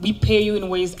can repay you in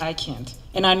ways I can't.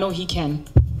 And I know he can,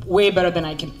 way better than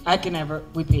I can ever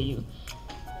repay you.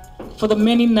 For the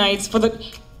many nights,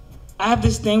 I have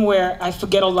this thing where I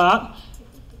forget a lot.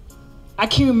 I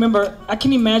can't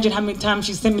imagine how many times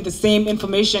she sent me the same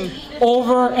information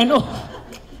over and over.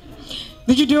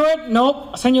 Did you do it? Nope,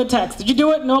 I'll send you a text. Did you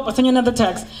do it? Nope, I'll send you another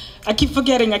text. I keep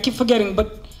forgetting,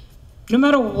 but no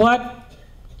matter what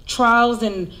trials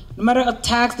and no matter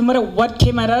attacks, no matter what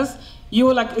came at us, You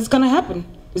were like, it's gonna happen.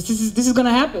 This is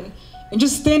gonna happen. And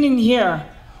just standing here,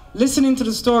 listening to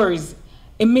the stories,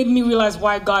 it made me realize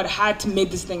why God had to make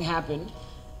this thing happen.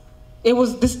 It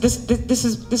was this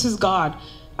is God.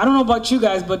 I don't know about you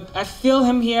guys, but I feel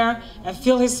him here. I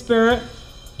feel his spirit,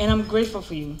 and I'm grateful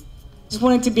for you. Just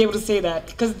wanted to be able to say that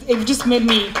because it just made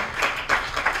me.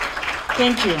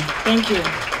 Thank you.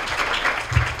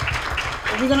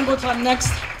 We're gonna go to our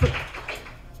next.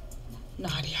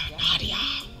 Nadia.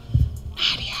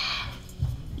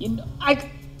 You know,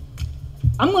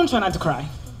 I'm gonna try not to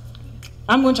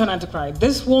cry.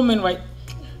 This woman, right?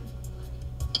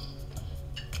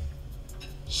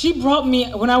 She brought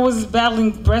me, when I was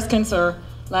battling breast cancer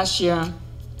last year,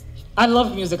 I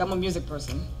love music, I'm a music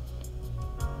person.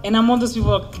 And I'm one of those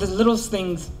people, the little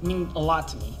things mean a lot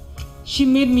to me. She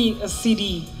made me a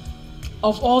CD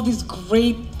of all these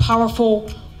great, powerful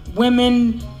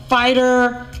women,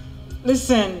 fighter,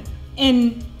 listen,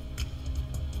 and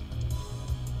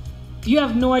you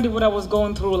have no idea what I was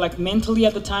going through, like mentally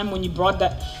at the time when you brought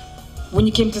that, when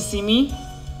you came to see me.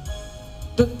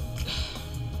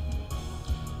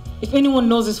 If anyone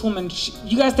knows this woman,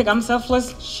 you guys think I'm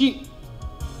selfless?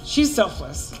 She's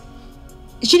selfless.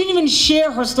 She didn't even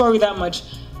share her story that much.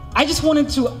 I just wanted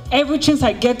to, every chance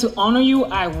I get to honor you,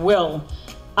 I will.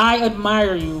 I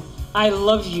admire you. I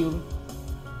love you.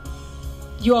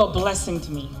 You're a blessing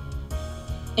to me.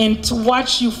 And to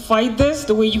watch you fight this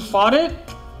the way you fought it,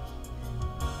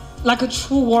 like a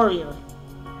true warrior,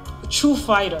 a true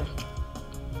fighter.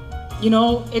 You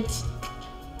know,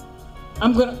 I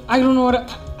don't know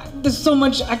what, there's so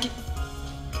much,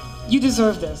 you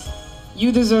deserve this.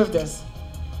 You deserve this.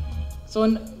 So, I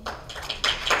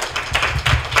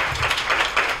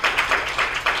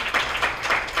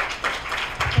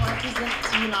present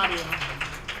to you, Nadia,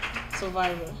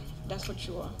 survivor. That's what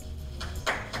you are.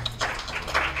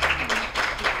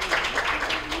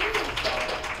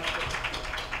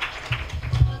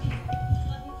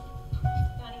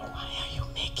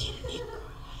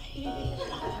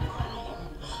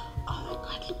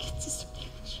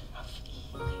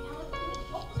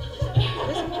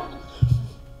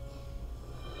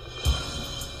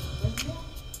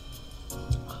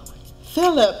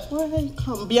 Philip,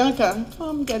 come. Bianca,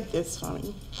 come get this for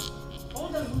me.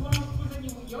 Hold on, we want to present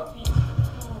you with your piece.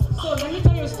 So let me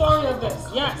tell you a story of this.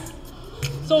 Yes.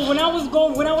 So when I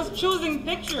was choosing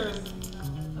pictures,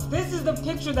 this is the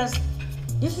picture this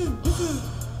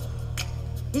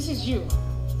is you.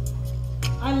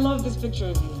 I love this picture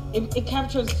of you. It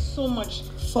captures so much.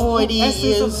 40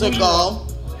 years ago.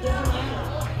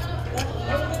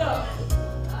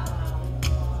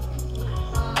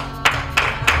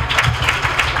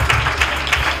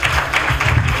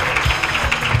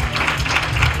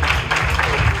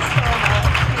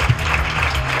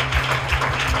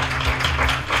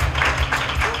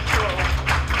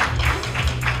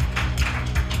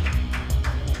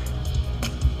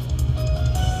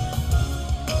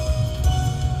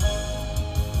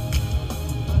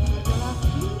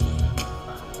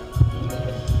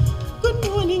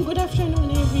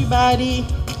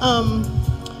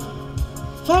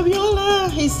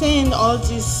 Fabiola is saying all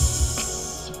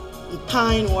these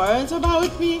kind words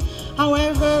about me.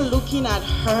 However, looking at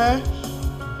her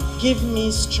give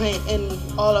me strength, and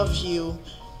all of you.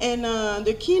 And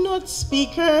the keynote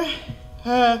speaker,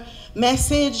 her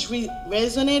message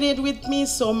resonated with me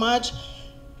so much.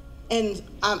 And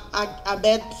I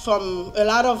bet from a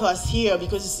lot of us here,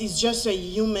 because it's just a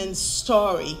human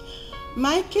story.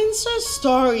 My cancer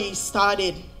story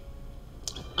started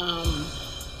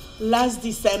last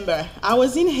December. I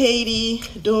was in Haiti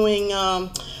doing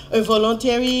a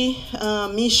voluntary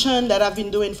mission that I've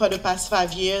been doing for the past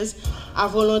 5 years. I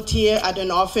volunteer at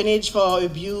an orphanage for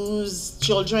abused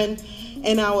children,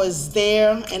 and I was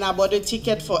there and I bought a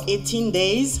ticket for 18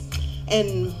 days.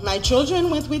 And my children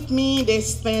went with me. They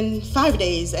spent 5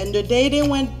 days, and the day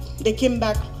they came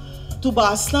back to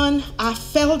Boston, I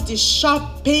felt this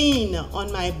sharp pain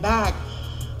on my back,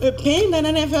 a pain that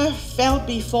I never felt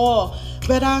before.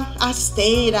 But I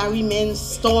stayed, I remained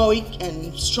stoic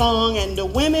and strong, and the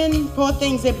women, poor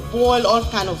things, they boiled all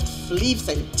kind of leaves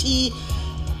and tea,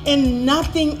 and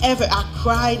nothing ever. I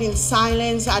cried in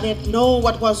silence. I didn't know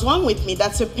what was wrong with me.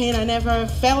 That's a pain I never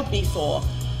felt before.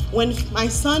 When my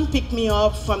son picked me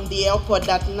up from the airport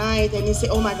that night, and he said,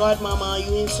 "Oh my God, Mama,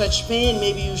 you're in such pain,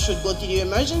 maybe you should go to the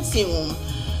emergency room."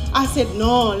 I said,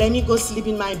 "No, let me go sleep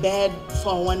in my bed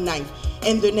for one night,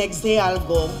 and the next day I'll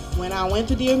go." When I went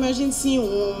to the emergency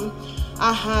room,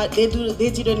 they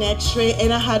did an x-ray,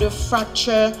 and I had a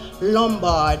fractured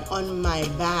lumbar on my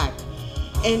back.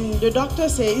 And the doctor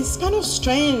says, it's kind of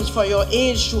strange for your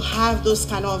age to have those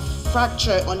kind of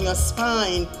fracture on your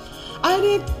spine. I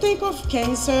didn't think of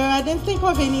cancer, I didn't think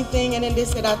of anything, and then they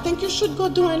said, I think you should go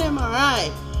do an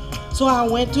MRI. So I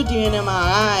went to do an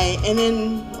MRI, and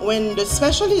then when the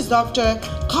specialist doctor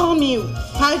called me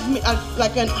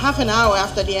like half an hour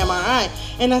after the MRI,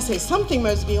 and I said, something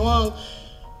must be wrong.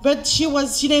 But she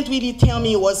didn't really tell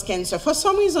me it was cancer. For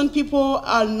some reason, people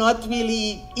are not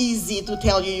really easy to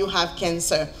tell you have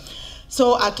cancer.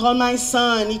 So I told my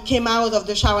son, he came out of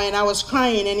the shower and I was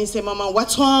crying, and he said, Mama,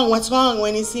 what's wrong,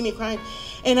 when he see me crying?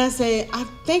 And I said, I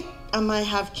think I might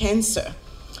have cancer.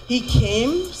 He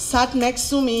came, sat next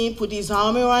to me, put his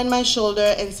arm around my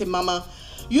shoulder and said, Mama,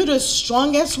 you're the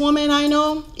strongest woman I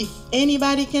know. If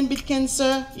anybody can beat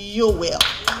cancer, you will.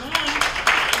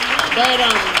 But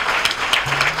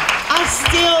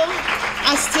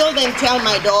I still didn't tell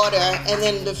my daughter, and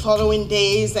then the following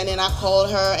days, and then I called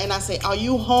her and I said, are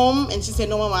you home? And she said,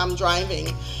 no, Mama, I'm driving.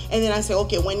 And then I said,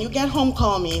 okay, when you get home,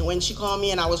 call me. When she called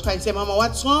me and I was crying, she said, Mama,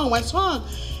 what's wrong?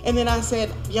 And then I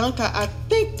said, Bianca, I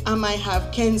think I might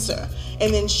have cancer.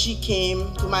 And then she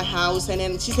came to my house, and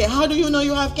then she said, how do you know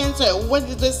you have cancer? What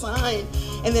is the sign?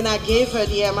 And then I gave her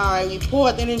the MRI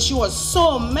report, and then she was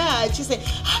so mad. She said,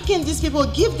 how can these people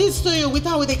give this to you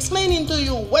without explaining to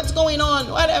you what's going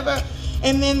on, whatever.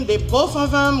 And then they both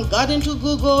of them got into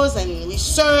Google's and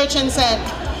researched and said,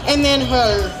 and then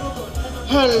her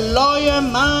lawyer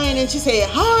mind, and she said,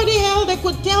 how the hell they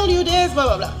could tell you this, blah,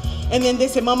 blah, blah. And then they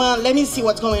said, Mama, let me see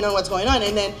what's going on.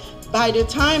 And then by the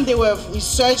time they were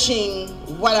researching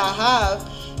what I have,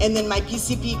 and then my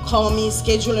PCP called me,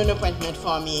 scheduled an appointment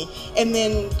for me, and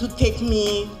then to take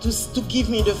me, to give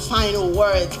me the final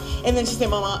words. And then she said,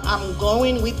 Mama, I'm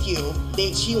going with you.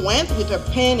 She went with her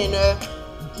pen and her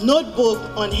notebook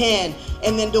on hand.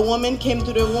 And then the woman came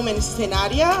to the room and she said,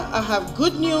 Nadia, I have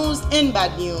good news and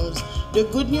bad news. The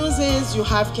good news is you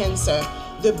have cancer.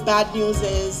 The bad news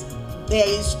is there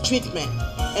is treatment.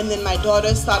 And then my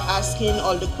daughter started asking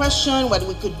all the questions, what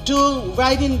we could do.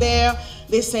 Right in there,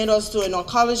 they sent us to an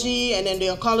oncology, and then the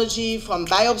oncology from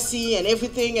biopsy and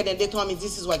everything, and then they told me,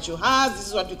 this is what you have, this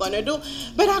is what we're gonna do.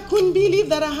 But I couldn't believe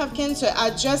that I have cancer.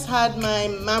 I just had my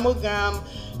mammogram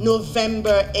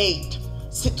November 8th.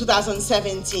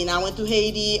 2017. I went to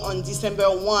Haiti on December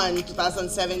 1,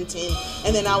 2017,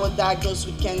 and then I was diagnosed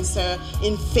with cancer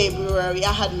in February.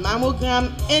 I had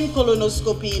mammogram and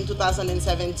colonoscopy in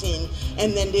 2017,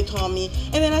 and then they told me,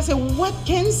 and then I said, what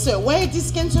cancer? Where did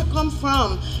this cancer come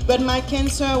from? But my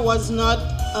cancer was not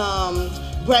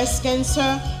breast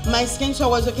cancer. My cancer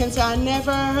was a cancer I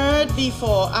never heard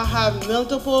before. I have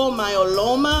multiple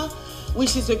myeloma,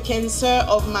 which is a cancer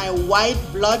of my white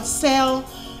blood cell.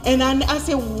 And I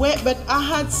said, wait, but I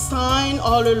had signs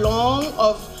all along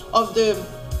of the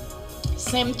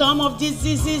symptom of this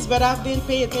disease, but I didn't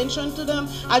pay attention to them.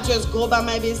 I just go by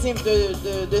my business.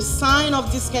 The sign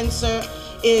of this cancer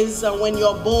is when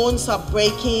your bones are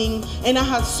breaking. And I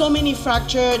had so many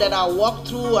fractures that I walked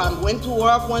through. I went to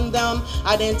work on them.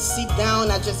 I didn't sit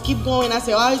down. I just keep going. I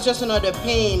said, oh, it's just another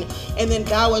pain. And then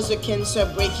that was the cancer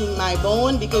breaking my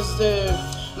bone, because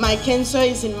my cancer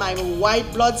is in my white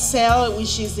blood cell,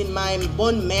 which is in my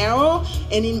bone marrow,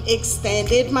 and it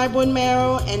extended my bone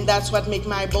marrow, and that's what makes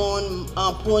my bone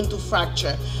prone to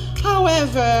fracture.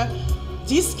 However,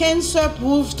 this cancer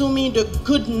proved to me the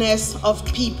goodness of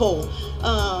people.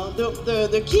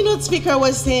 The keynote speaker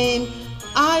was saying,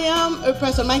 I am a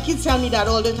person, my kids tell me that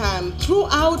all the time.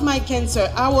 Throughout my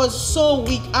cancer, I was so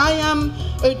weak. I am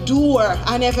a doer.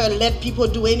 I never let people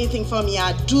do anything for me.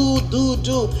 I do.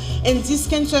 And this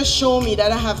cancer showed me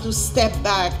that I have to step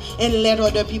back and let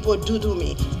other people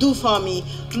do for me.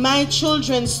 My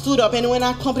children stood up, and when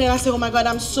I complained, I said, oh my God,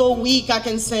 I'm so weak, I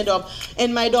can stand up.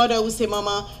 And my daughter would say,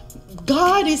 Mama,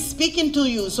 God is speaking to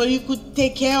you so you could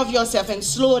take care of yourself and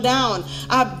slow down.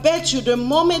 I bet you the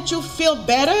moment you feel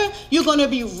better, you're going to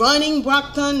be running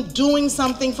Brockton, doing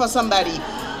something for somebody.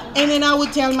 And then I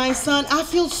would tell my son, I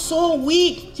feel so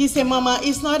weak. He said, Mama,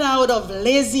 it's not out of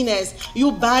laziness.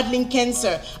 You're battling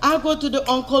cancer. I go to the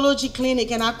oncology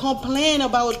clinic and I complain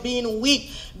about being weak.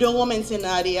 The woman said,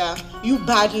 Nadia, you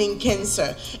battling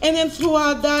cancer. And then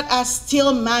throughout that, I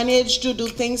still managed to do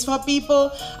things for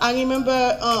people. I remember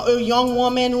a young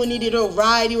woman who needed a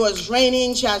ride. It was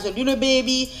raining. She has a little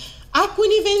baby. I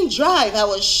couldn't even drive. I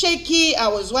was shaky. I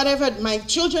was whatever. My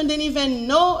children didn't even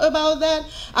know about that.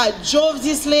 I drove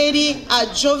this lady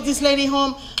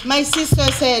home. My sister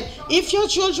said, if your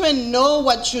children know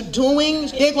what you're doing,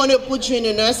 they're going to put you in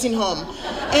a nursing home.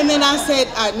 And then I said,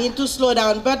 I need to slow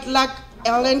down. But like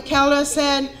Ellen Keller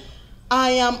said,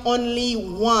 I am only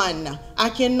one. I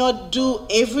cannot do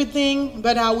everything,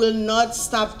 but I will not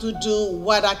stop to do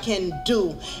what I can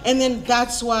do. And then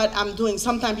that's what I'm doing.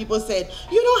 Sometimes people say,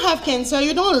 you don't have cancer,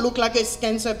 you don't look like a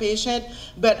cancer patient,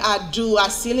 but I do. I'm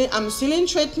still in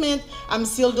treatment, I'm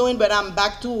still doing, but I'm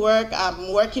back to work,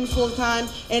 I'm working full time,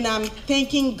 and I'm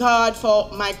thanking God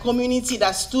for my community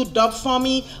that stood up for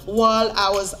me while I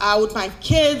was out. My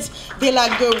kids, they're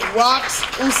like the rocks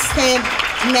who stand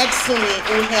next to me,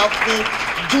 who help me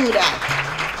do that.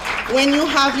 When you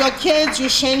have your kids, you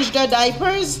change their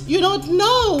diapers, you don't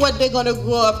know what they're gonna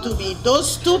grow up to be.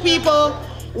 Those two people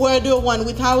were the one.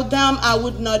 Without them, I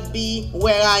would not be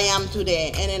where I am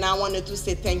today. And then I wanted to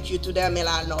say thank you to them, and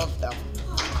I love them.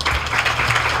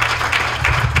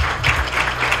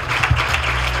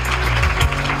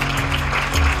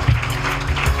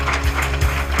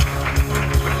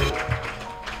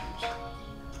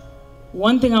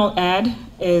 One thing I'll add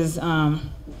is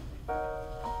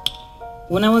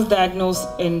when I was diagnosed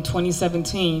in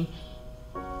 2017,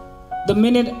 the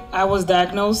minute I was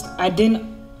diagnosed, I didn't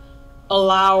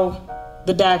allow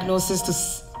the diagnosis to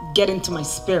get into my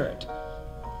spirit.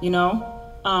 You know,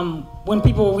 when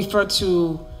people refer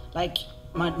to, like,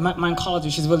 my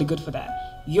oncologist, she's really good for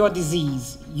that. Your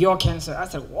disease, your cancer. I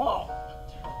said, whoa.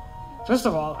 First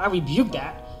of all, I rebuke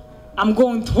that. I'm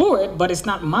going through it, but it's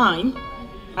not mine.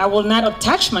 I will not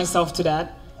attach myself to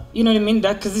that. You know what I mean?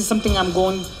 That, because it's something I'm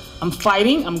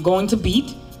fighting, I'm going to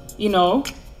beat, you know?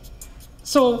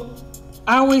 So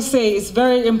I always say it's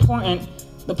very important,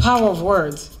 the power of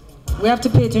words. We have to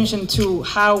pay attention to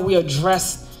how we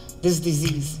address this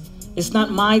disease. It's not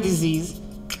my disease,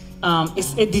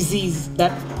 it's a disease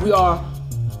that we are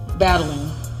battling.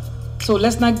 So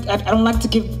let's not, I don't like to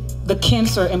give the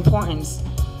cancer importance.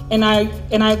 And I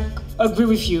agree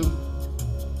with you.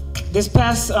 This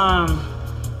past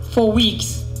 4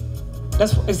 weeks,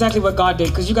 that's exactly what God did.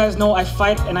 Because you guys know I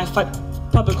fight, and I fight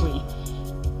publicly.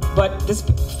 But this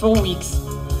 4 weeks,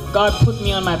 God put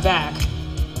me on my back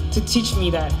to teach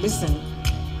me that, listen,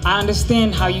 I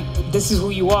understand how this is who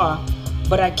you are,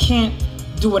 but I can't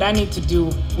do what I need to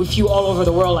do with you all over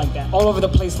the world like that, all over the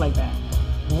place like that.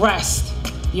 Rest,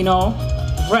 you know,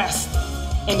 rest.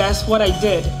 And that's what I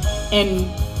did. And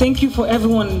thank you for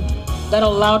everyone that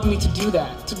allowed me to do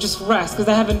that, to just rest, because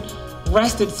I haven't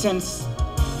rested since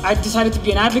I decided to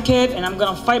be an advocate, and I'm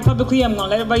gonna fight publicly, I'm gonna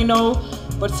let everybody know,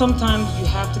 but sometimes you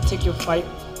have to take your fight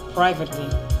privately.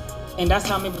 And that's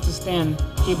how I'm able to stand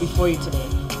here before you today,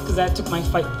 because I took my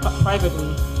fight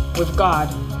privately with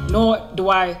God, nor do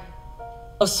I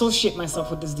associate myself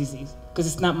with this disease, because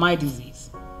it's not my disease.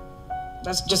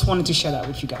 That's just wanted to share that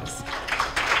with you guys.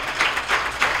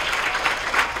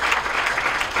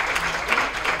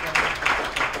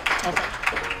 Okay.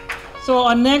 So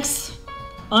our next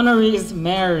honoree is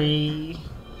Mary.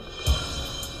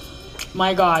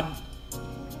 My God,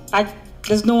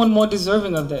 there's no one more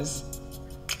deserving of this.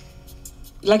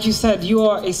 Like you said, you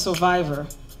are a survivor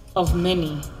of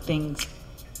many things.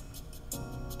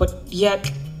 But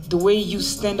yet, the way you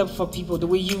stand up for people, the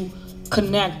way you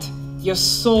connect, your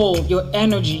soul, your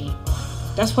energy,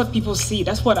 that's what people see.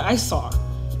 That's what I saw.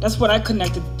 That's what I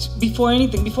connected to. Before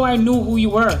anything, before I knew who you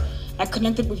were, I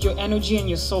connected with your energy and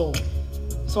your soul.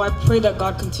 So I pray that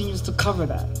God continues to cover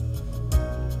that.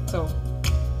 So.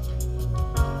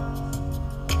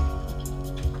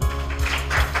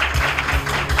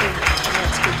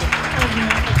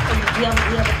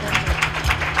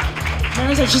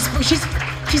 Mary said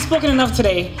she's spoken enough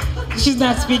today. She's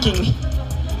not speaking.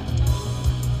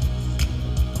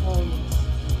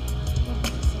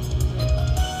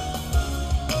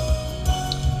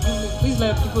 Please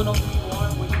let people know who you are,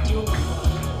 what you do.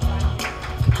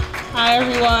 Hi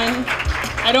everyone.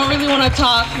 I don't really want to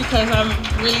talk because I'm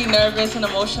really nervous and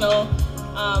emotional.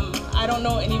 I don't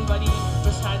know anybody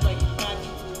besides like Fabie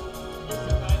who is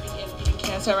surviving and beating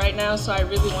cancer right now, so I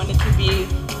really wanted to be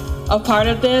a part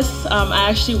of this. I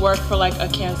actually work for like a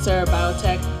cancer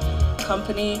biotech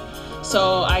company,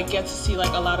 so I get to see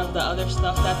like a lot of the other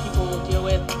stuff that people will deal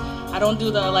with. I don't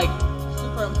do the like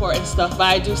super important stuff, but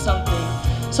I do something.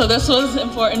 So this was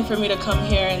important for me to come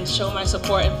here and show my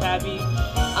support in Fabie.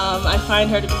 I find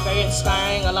her to be very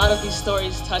inspiring. A lot of these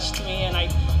stories touched me, and I'm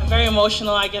very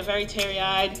emotional. I get very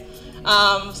teary-eyed.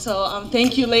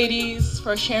 Thank you, ladies,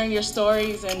 for sharing your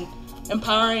stories and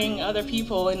empowering other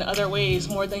people in other ways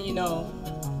more than you know.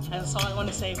 That's all I want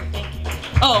to say, but thank you.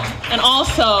 Oh, and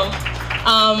also,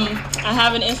 I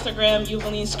have an Instagram,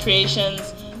 Yuvaleen's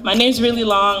Creations. My name's really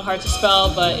long, hard to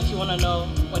spell, but if you want to know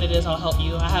what it is, I'll help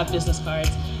you. I have business cards.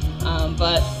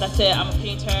 But that's it. I'm a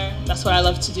painter. That's what I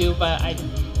love to do. But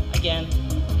again,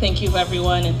 thank you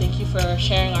everyone, and thank you for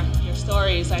sharing your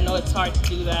stories. I know it's hard to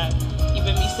do that.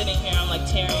 Even me sitting here, I'm like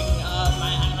tearing,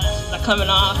 my eyelashes are coming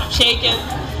off, I'm shaking,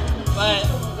 but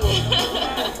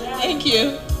thank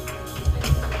you.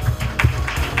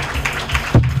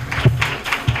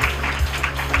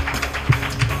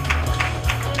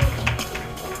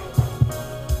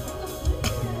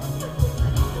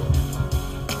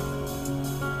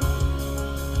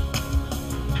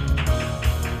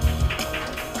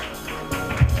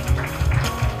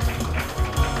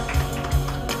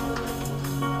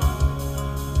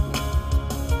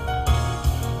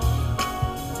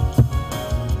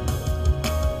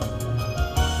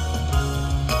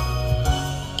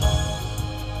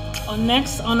 Our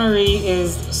next honoree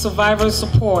is Survivor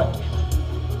Support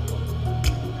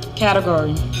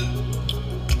category.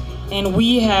 And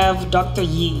we have Dr.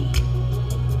 Yee.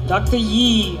 Dr.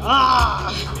 Yee,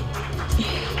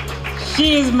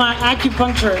 she is my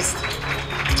acupuncturist.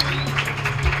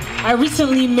 I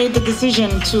recently made the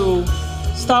decision to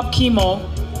stop chemo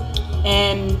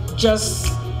and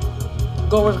just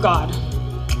go with God.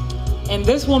 And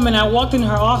this woman, I walked in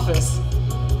her office,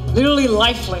 literally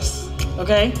lifeless,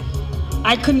 okay?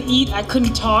 I couldn't eat, I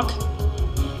couldn't talk,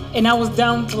 and I was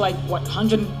down to like, what,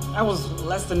 100, I was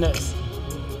less than this.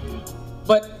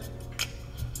 But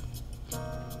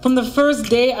from the first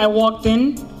day I walked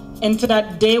in, and to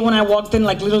that day when I walked in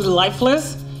like literally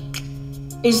lifeless,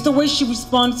 it's the way she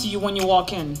responds to you when you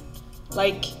walk in.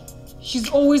 Like, she's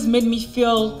always made me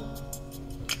feel,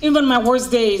 even my worst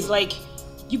days, like,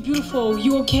 you're beautiful,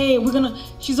 you okay,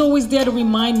 she's always there to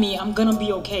remind me I'm gonna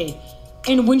be okay.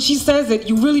 And when she says it,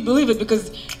 you really believe it because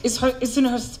it's in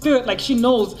her spirit, like she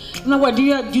knows. I'm like, what, do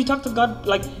you talk to God,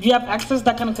 like, do you have access,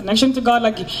 that kind of connection to God?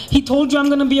 Like, he told you I'm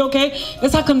gonna be okay?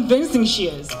 That's how convincing she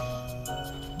is.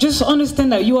 Just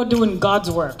understand that you are doing God's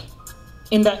work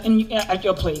at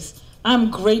your place.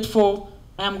 I'm grateful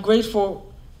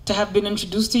to have been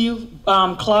introduced to you.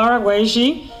 Clara, where is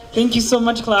she? Thank you so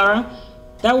much, Clara.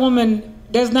 That woman,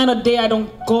 there's not a day I don't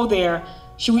go there.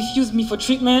 She refused me for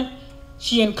treatment.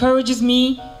 She encourages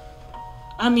me.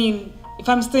 I mean, if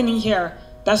I'm standing here,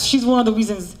 she's one of the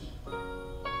reasons,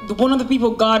 one of the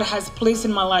people God has placed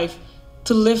in my life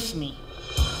to lift me.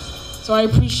 So I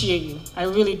appreciate you, I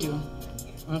really do.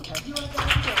 Okay.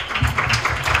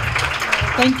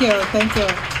 Thank you.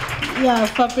 Yeah,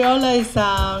 Fabiola is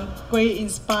great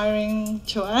inspiring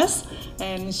to us,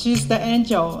 and she's the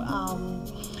angel.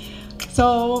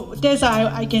 So that's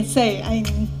I can say,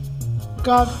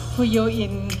 God put you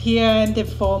in here and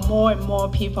for more and more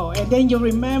people. And then you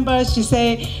remember she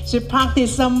said she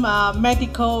practiced some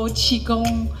medical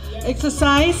Qigong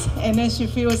exercise, and then she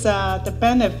feels the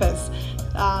benefits.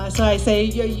 So I say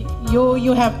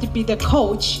you have to be the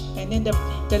coach and then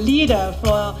the leader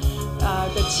for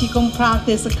the Qigong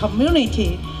practice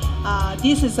community.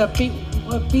 This is a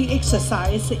big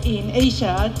exercise in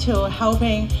Asia to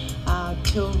helping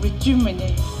to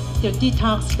rejuvenate, to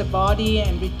detox the body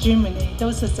and rejuvenate.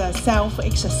 Those is a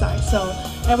self-exercise, so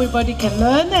everybody can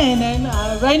learn. And then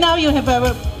right now you have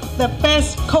the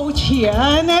best coach here,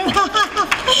 and then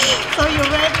so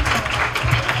you're ready.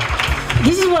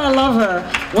 This is why I love her.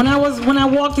 When I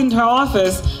walked into her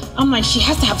office, I'm like, she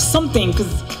has to have something,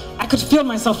 because I could feel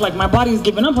myself like my body is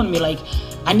giving up on me. Like,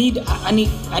 I need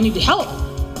help.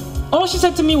 All she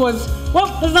said to me was, well,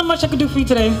 there's not much I could do for you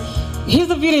today. Here's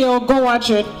the video, go watch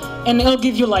it, and it'll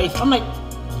give you life. I'm like,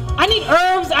 I need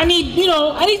herbs, I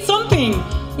need something.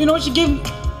 She gave,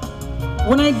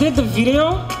 when I did the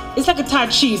video, it's like a Tai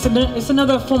Chi. It's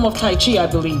another form of Tai Chi, I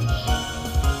believe.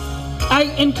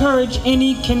 I encourage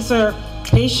any cancer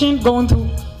patient going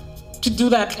to do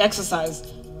that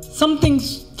exercise. Something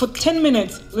for 10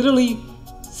 minutes, literally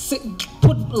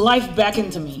put life back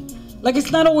into me. Like,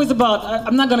 it's not always about,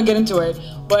 I'm not gonna get into it,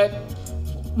 but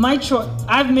my choice,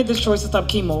 I've made this choice to stop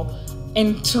chemo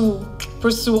and to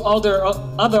pursue other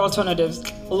alternatives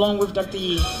along with Dr.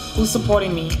 Yee, who's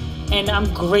supporting me. And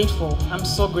I'm grateful, I'm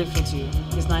so grateful to you.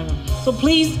 It's not even. So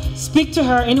please speak to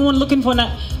her. Anyone looking for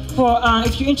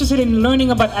if you're interested in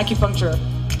learning about acupuncture,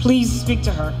 please speak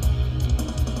to her.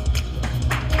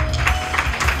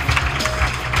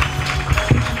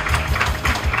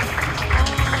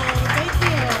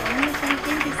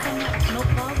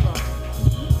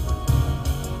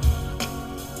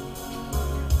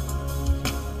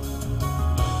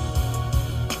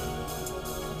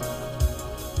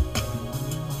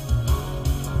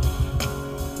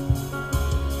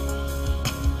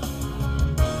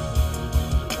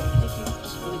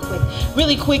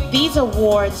 Really quick, these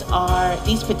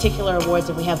particular awards,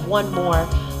 and we have one more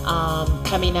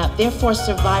coming up, they're for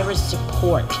survivor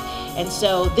support. And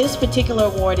so this particular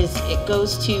award it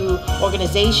goes to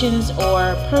organizations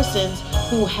or persons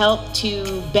who help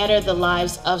to better the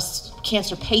lives of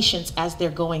cancer patients as they're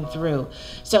going through.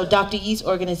 So Dr. Yee's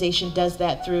organization does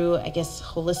that through, I guess,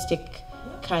 holistic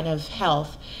kind of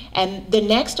health. And the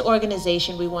next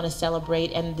organization we want to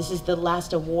celebrate, and this is the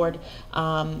last award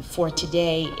for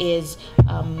today, is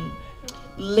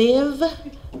Live,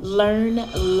 Learn,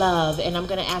 Love. And I'm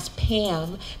going to ask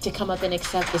Pam to come up and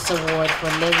accept this award for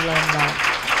Live, Learn,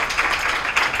 Love.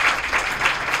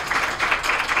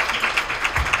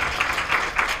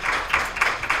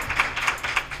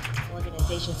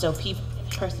 So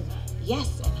person,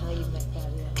 yes, and how you met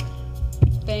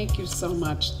Fabie. Thank you so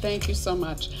much. Thank you so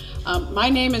much. My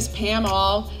name is Pam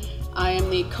All. I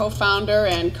am the co-founder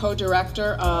and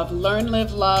co-director of Learn,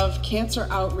 Live, Love Cancer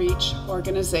Outreach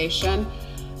Organization.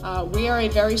 We are a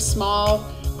very small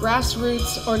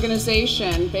grassroots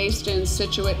organization based in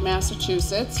Scituate,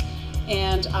 Massachusetts,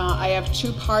 and I have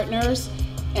 2 partners.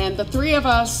 And the 3 of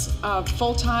us,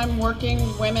 full-time working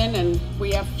women, and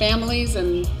we have families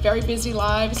and very busy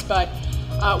lives, but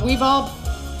we've all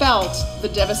felt the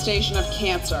devastation of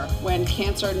cancer when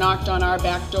cancer knocked on our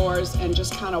back doors and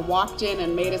just kind of walked in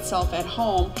and made itself at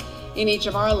home in each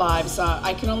of our lives.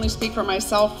 I can only speak for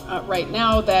myself right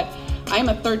now that I'm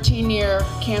a 13-year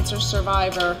cancer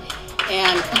survivor,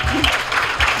 and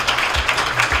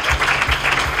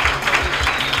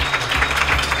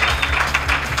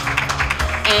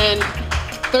And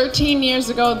 13 years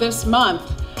ago this month,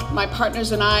 my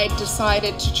partners and I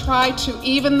decided to try to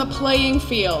even the playing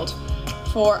field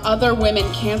for other women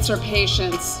cancer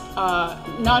patients,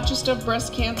 not just of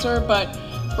breast cancer, but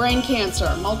brain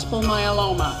cancer, multiple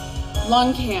myeloma,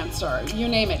 lung cancer, you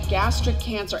name it, gastric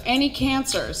cancer, any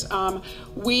cancers.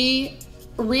 We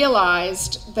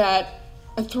realized that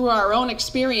through our own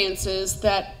experiences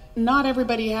that not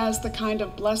everybody has the kind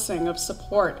of blessing of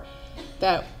support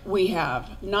that we have.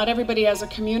 Not everybody has a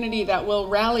community that will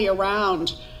rally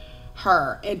around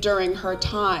her during her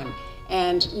time.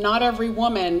 And not every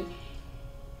woman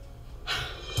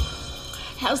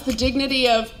has the dignity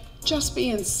of just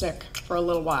being sick for a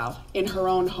little while in her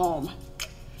own home.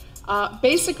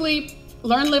 Basically,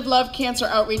 Learn, Live, Love Cancer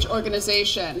Outreach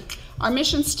Organization, our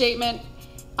mission statement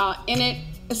in it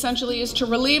essentially is to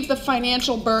relieve the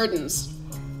financial burdens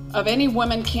of any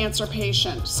woman cancer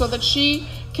patient so that she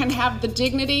can have the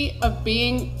dignity of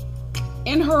being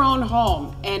in her own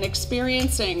home and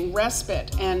experiencing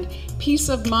respite and peace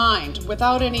of mind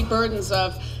without any burdens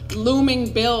of looming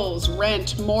bills,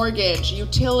 rent, mortgage,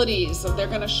 utilities. They're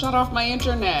going to shut off my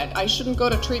internet. I shouldn't go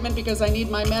to treatment because I need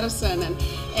my medicine.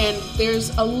 And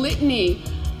there's a litany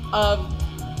of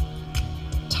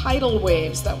tidal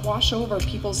waves that wash over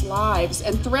people's lives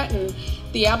and threaten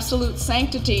the absolute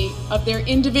sanctity of their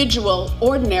individual,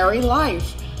 ordinary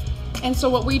life. And so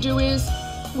what we do is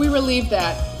we relieve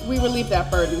that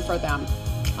burden for them.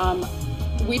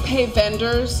 We pay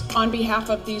vendors on behalf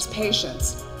of these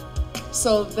patients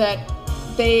so that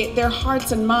their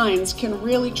hearts and minds can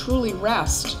really truly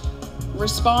rest,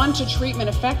 respond to treatment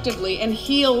effectively, and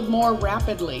heal more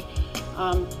rapidly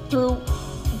through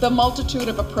the multitude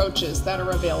of approaches that are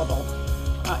available.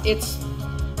 It's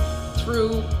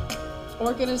through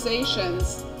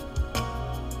organizations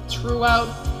throughout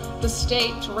the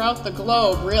state, throughout the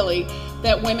globe, really,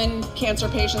 that women cancer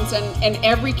patients and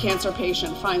every cancer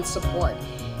patient finds support.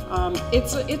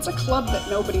 It's a club that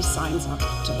nobody signs up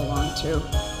to belong to.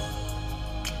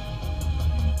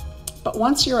 But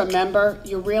once you're a member,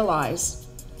 you realize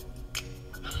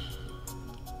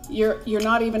you're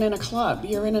not even in a club,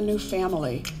 you're in a new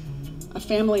family. A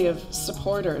family of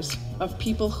supporters, of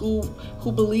people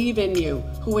who believe in you,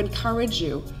 who encourage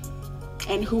you,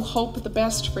 and who hope the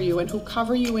best for you, and who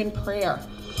cover you in prayer.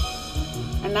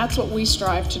 And that's what we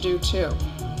strive to do too.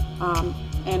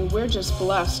 And we're just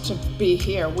blessed to be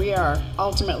here. We are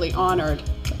ultimately honored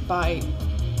by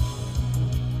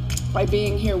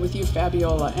being here with you,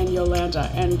 Fabiola and Yolanda,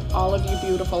 and all of you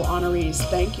beautiful honorees.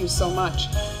 Thank you so much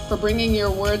for bringing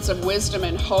your words of wisdom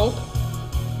and hope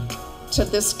to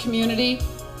this community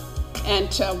and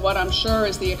to what I'm sure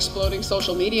is the exploding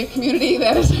social media community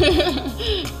that is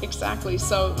exactly.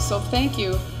 So thank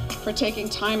you for taking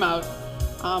time out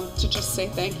to just say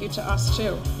thank you to us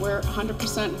too. We're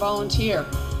 100% volunteer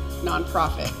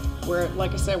nonprofit. We're,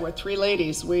 like I said, we're 3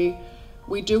 ladies. We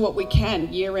do what we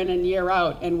can year in and year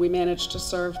out, and we manage to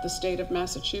serve the state of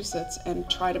Massachusetts and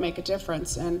try to make a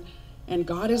difference. And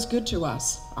God is good to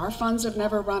us. Our funds have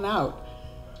never run out.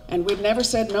 And we've never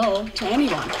said no to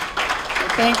anyone. So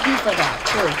thank you for that,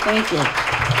 too. Thank you.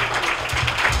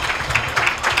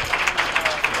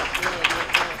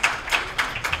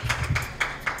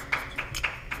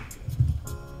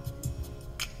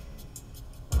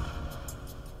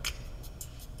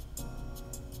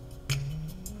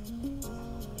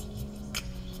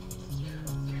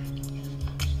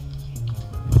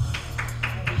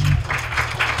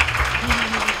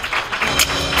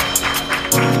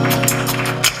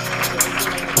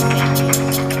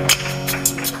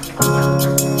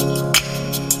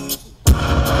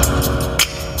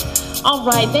 All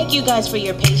right, thank you guys for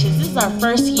your patience. This is our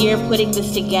first year putting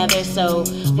this together, so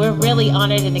we're really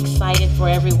honored and excited for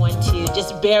everyone to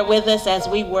just bear with us as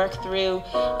we work through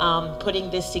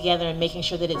putting this together and making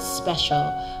sure that it's special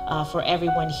for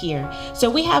everyone here. So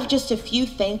we have just a few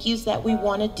thank yous that we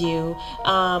want to do,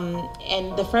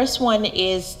 and the first one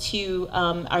is to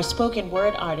our spoken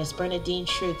word artist, Bernadine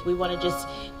Truth. We want to just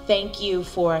thank you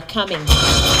for coming.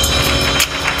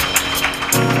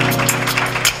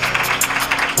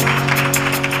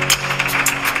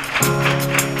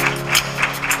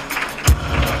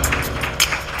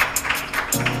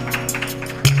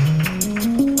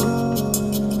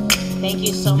 Thank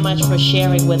you so much for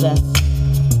sharing with us.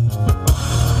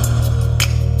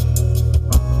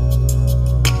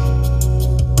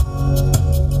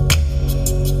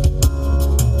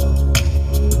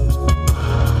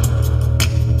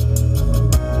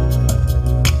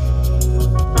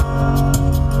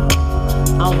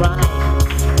 All right.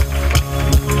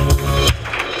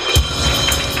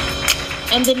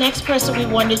 And the next person we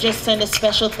want to just send a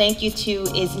special thank you to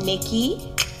is Nikki.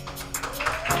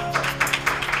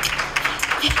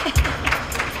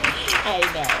 I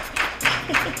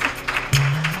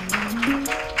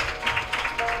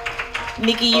know.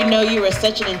 Nikki, you know you were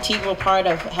such an integral part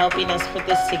of helping us put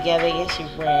this together. Yes, you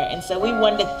were. And so we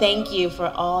wanted to thank you for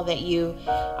all that you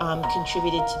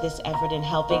contributed to this effort in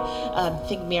helping. I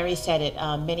think Mary said it,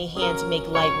 many hands make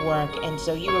light work. And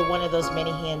so you were one of those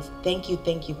many hands. Thank you,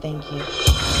 thank you, thank you.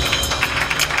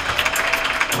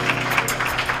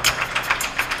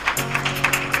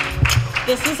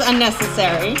 This is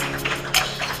unnecessary.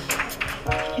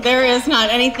 There is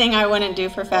not anything I wouldn't do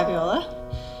for Fabiola.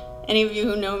 Any of you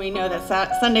who know me know that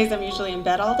Sundays I'm usually in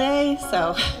bed all day,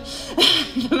 so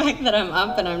the fact that I'm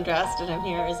up and I'm dressed and I'm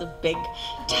here is a big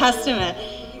testament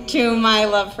to my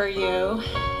love for you,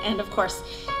 and of course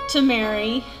to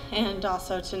Mary, and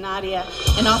also to Nadia,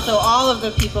 and also all of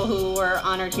the people who were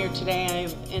honored here today.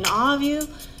 I'm in awe of you.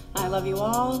 I love you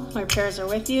all. My prayers are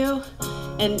with you.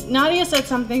 And Nadia said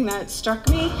something that struck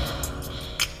me,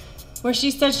 where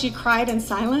she said she cried in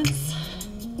silence.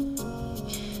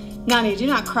 Nadia, do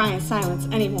not cry in silence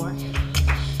anymore.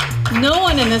 No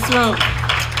one in this room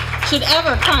should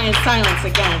ever cry in silence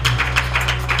again.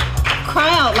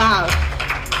 Cry out loud.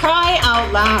 Cry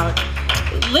out loud.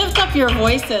 Lift up your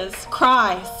voices.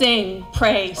 Cry, sing,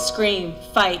 pray, scream,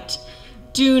 fight.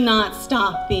 Do not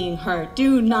stop being heard.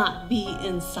 Do not be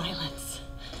in silence.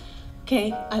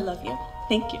 Okay? I love you.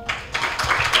 Thank you.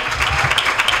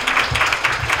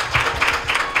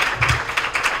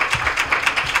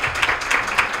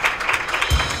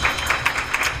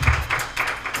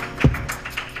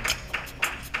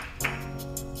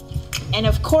 And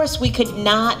of course, we could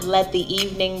not let the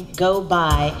evening go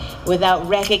by without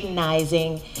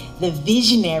recognizing the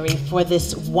visionary for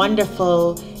this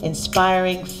wonderful,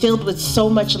 inspiring, filled with so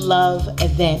much love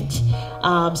event.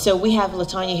 So we have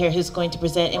LaTanya here who's going to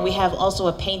present, and we have also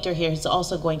a painter here who's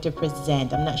also going to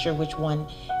present. I'm not sure which one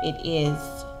it is.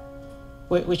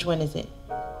 Which one is it?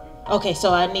 Okay,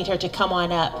 so I need her to come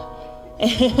on up.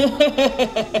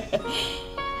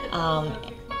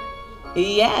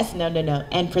 Yes, no,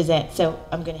 and present. So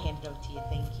I'm going to hand it over to you.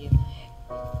 Thank you.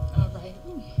 All right.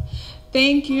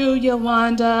 Thank you,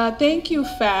 Yolanda. Thank you,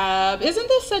 Fab. Isn't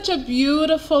this such a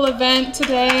beautiful event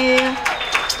today?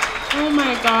 Oh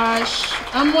my gosh.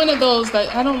 I'm one of those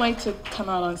that I don't like to come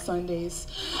out on Sundays.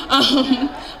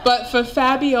 But for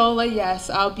Fabiola, yes,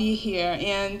 I'll be here.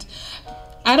 And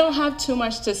I don't have too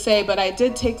much to say, but I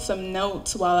did take some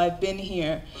notes while I've been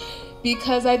here,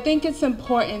 because I think it's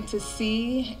important to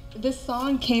see. This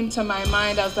song came to my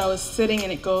mind as I was sitting,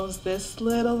 and it goes, "This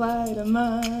little light of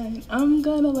mine, I'm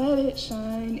gonna let it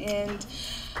shine." And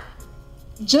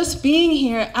just being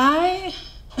here, her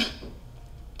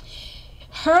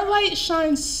light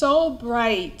shines so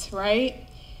bright, right?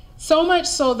 So much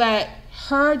so that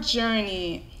her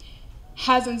journey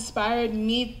has inspired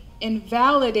me and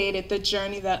validated the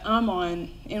journey that I'm on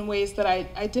in ways that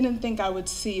I didn't think I would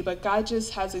see. But God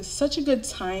just has such a good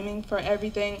timing for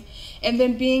everything. And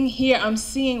then being here, I'm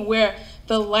seeing where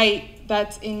the light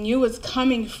that's in you is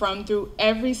coming from through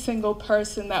every single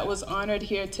person that was honored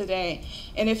here today.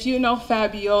 And if you know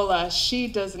Fabiola, she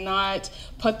does not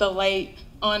put the light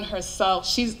on herself.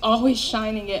 She's always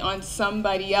shining it on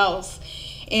somebody else.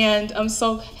 And I'm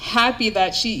so happy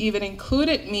that she even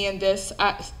included me in this.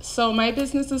 So my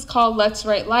business is called Let's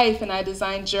Write Life, and I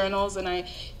design journals and I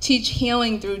teach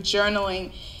healing through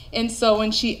journaling. And so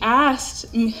when she asked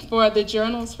for the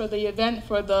journals for the event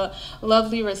for the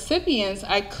lovely recipients,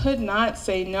 I could not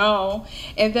say no.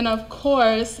 And then of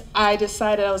course, I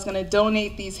decided I was gonna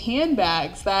donate these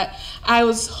handbags that I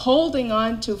was holding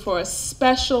on to for a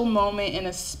special moment and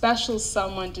a special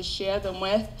someone to share them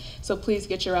with. So please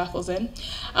get your raffles in.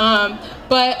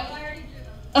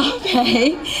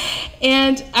 Okay,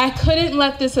 and I couldn't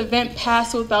let this event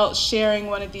pass without sharing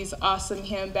one of these awesome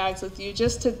handbags with you,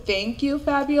 just to thank you,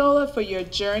 Fabiola, for your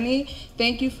journey.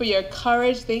 Thank you for your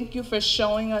courage. Thank you for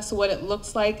showing us what it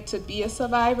looks like to be a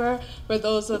survivor, for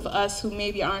those of us who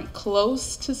maybe aren't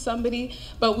close to somebody,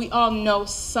 but we all know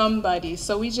somebody.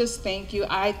 So we just thank you.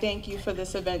 I thank you for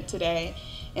this event today,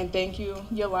 and thank you,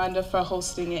 Yolanda, for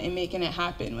hosting it and making it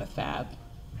happen with Fab.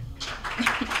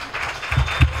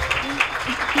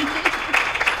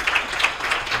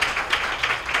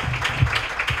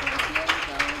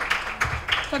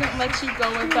 Couldn't let you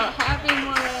go without having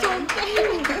one. So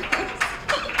cute.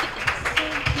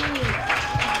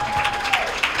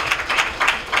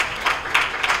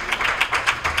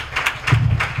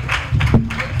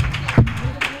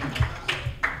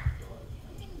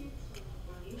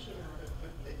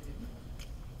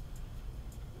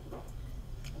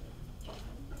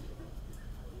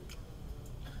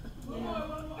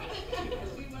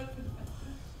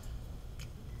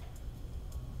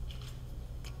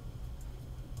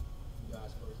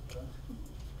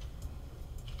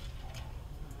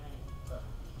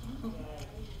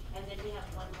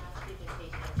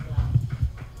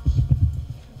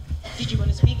 Did you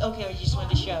want to speak? Okay, or you just wanted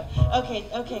to show? Okay,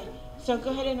 okay. So go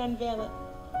ahead and unveil it.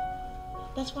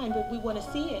 That's fine, but we want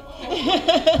to see it.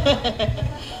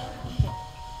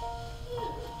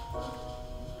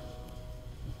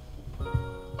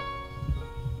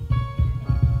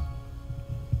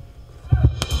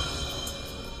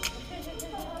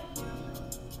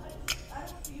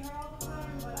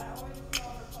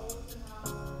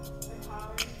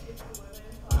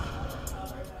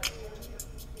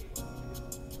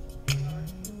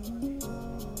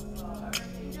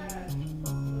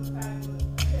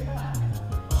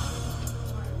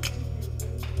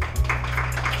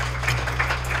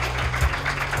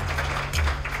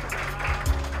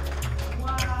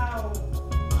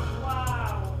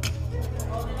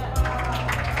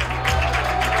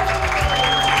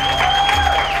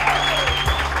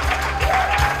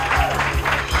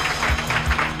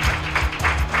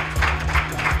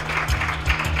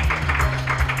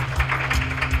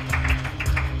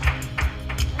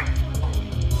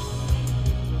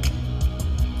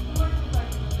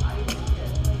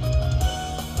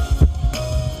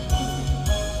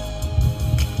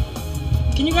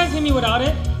 Can you guys hear me without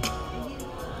it?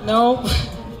 No.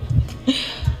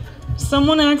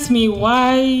 Someone asked me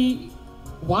why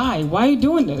are you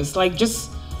doing this? Like, just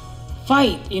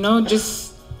fight, you know,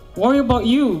 just worry about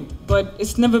you. But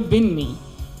it's never been me.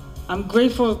 I'm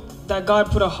grateful that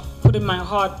God put in my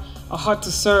heart a heart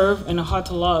to serve and a heart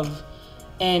to love.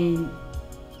 And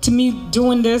to me,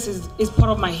 doing this is part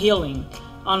of my healing,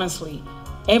 honestly.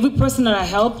 Every person that I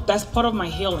help, that's part of my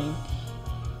healing.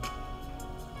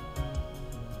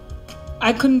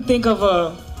 I couldn't think of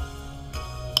a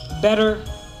better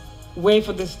way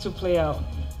for this to play out.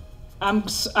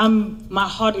 My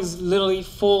heart is literally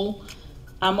full.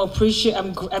 I'm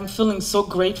feeling so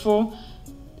grateful.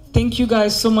 Thank you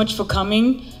guys so much for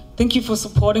coming. Thank you for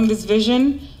supporting this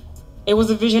vision. It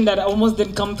was a vision that almost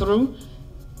didn't come through,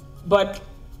 but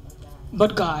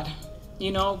God,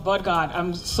 you know, but God.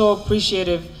 I'm so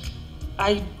appreciative.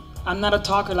 I'm not a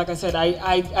talker, like I said.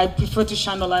 I prefer to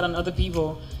shine the light on other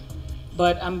people.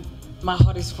 But my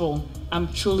heart is full. I'm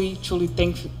truly, truly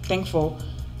thankful.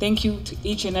 Thank you to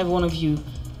each and every one of you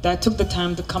that took the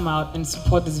time to come out and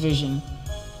support this vision.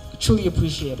 Truly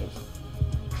appreciative.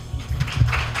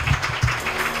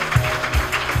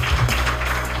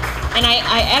 And I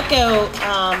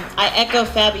echo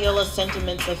Fabiola's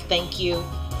sentiments of thank you.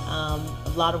 A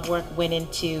lot of work went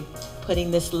into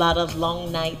putting this, lot of long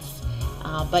nights.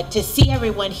 But to see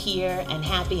everyone here and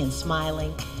happy and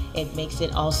smiling, it makes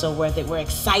it also worth it. We're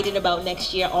excited about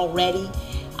next year already.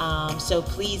 So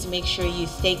please make sure you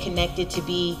stay connected to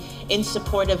be in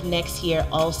support of next year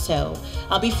also.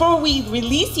 Before we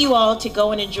release you all to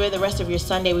go and enjoy the rest of your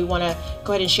Sunday, we want to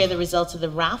go ahead and share the results of the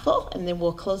raffle, and then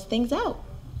we'll close things out.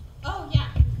 Oh, yeah.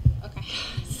 Okay.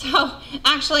 So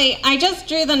actually, I just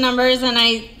drew the numbers and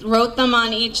I wrote them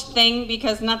on each thing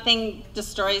because nothing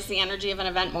destroys the energy of an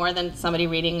event more than somebody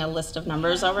reading a list of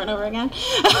numbers over and over again.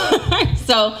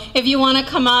 So if you want to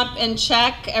come up and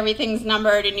check, everything's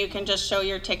numbered and you can just show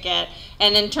your ticket.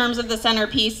 And in terms of the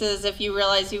centerpieces, if you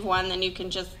realize you've won, then you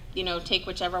can just, you know, take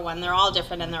whichever one. They're all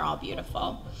different and they're all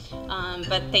beautiful.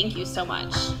 But thank you so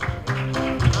much.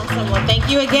 Awesome. Well, thank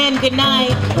you again. Good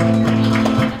night.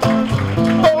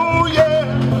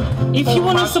 If you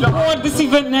want to support this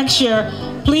event next year,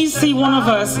 please see one of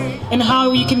us and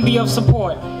how you can be of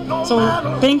support. So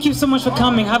thank you so much for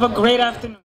coming. Have a great afternoon.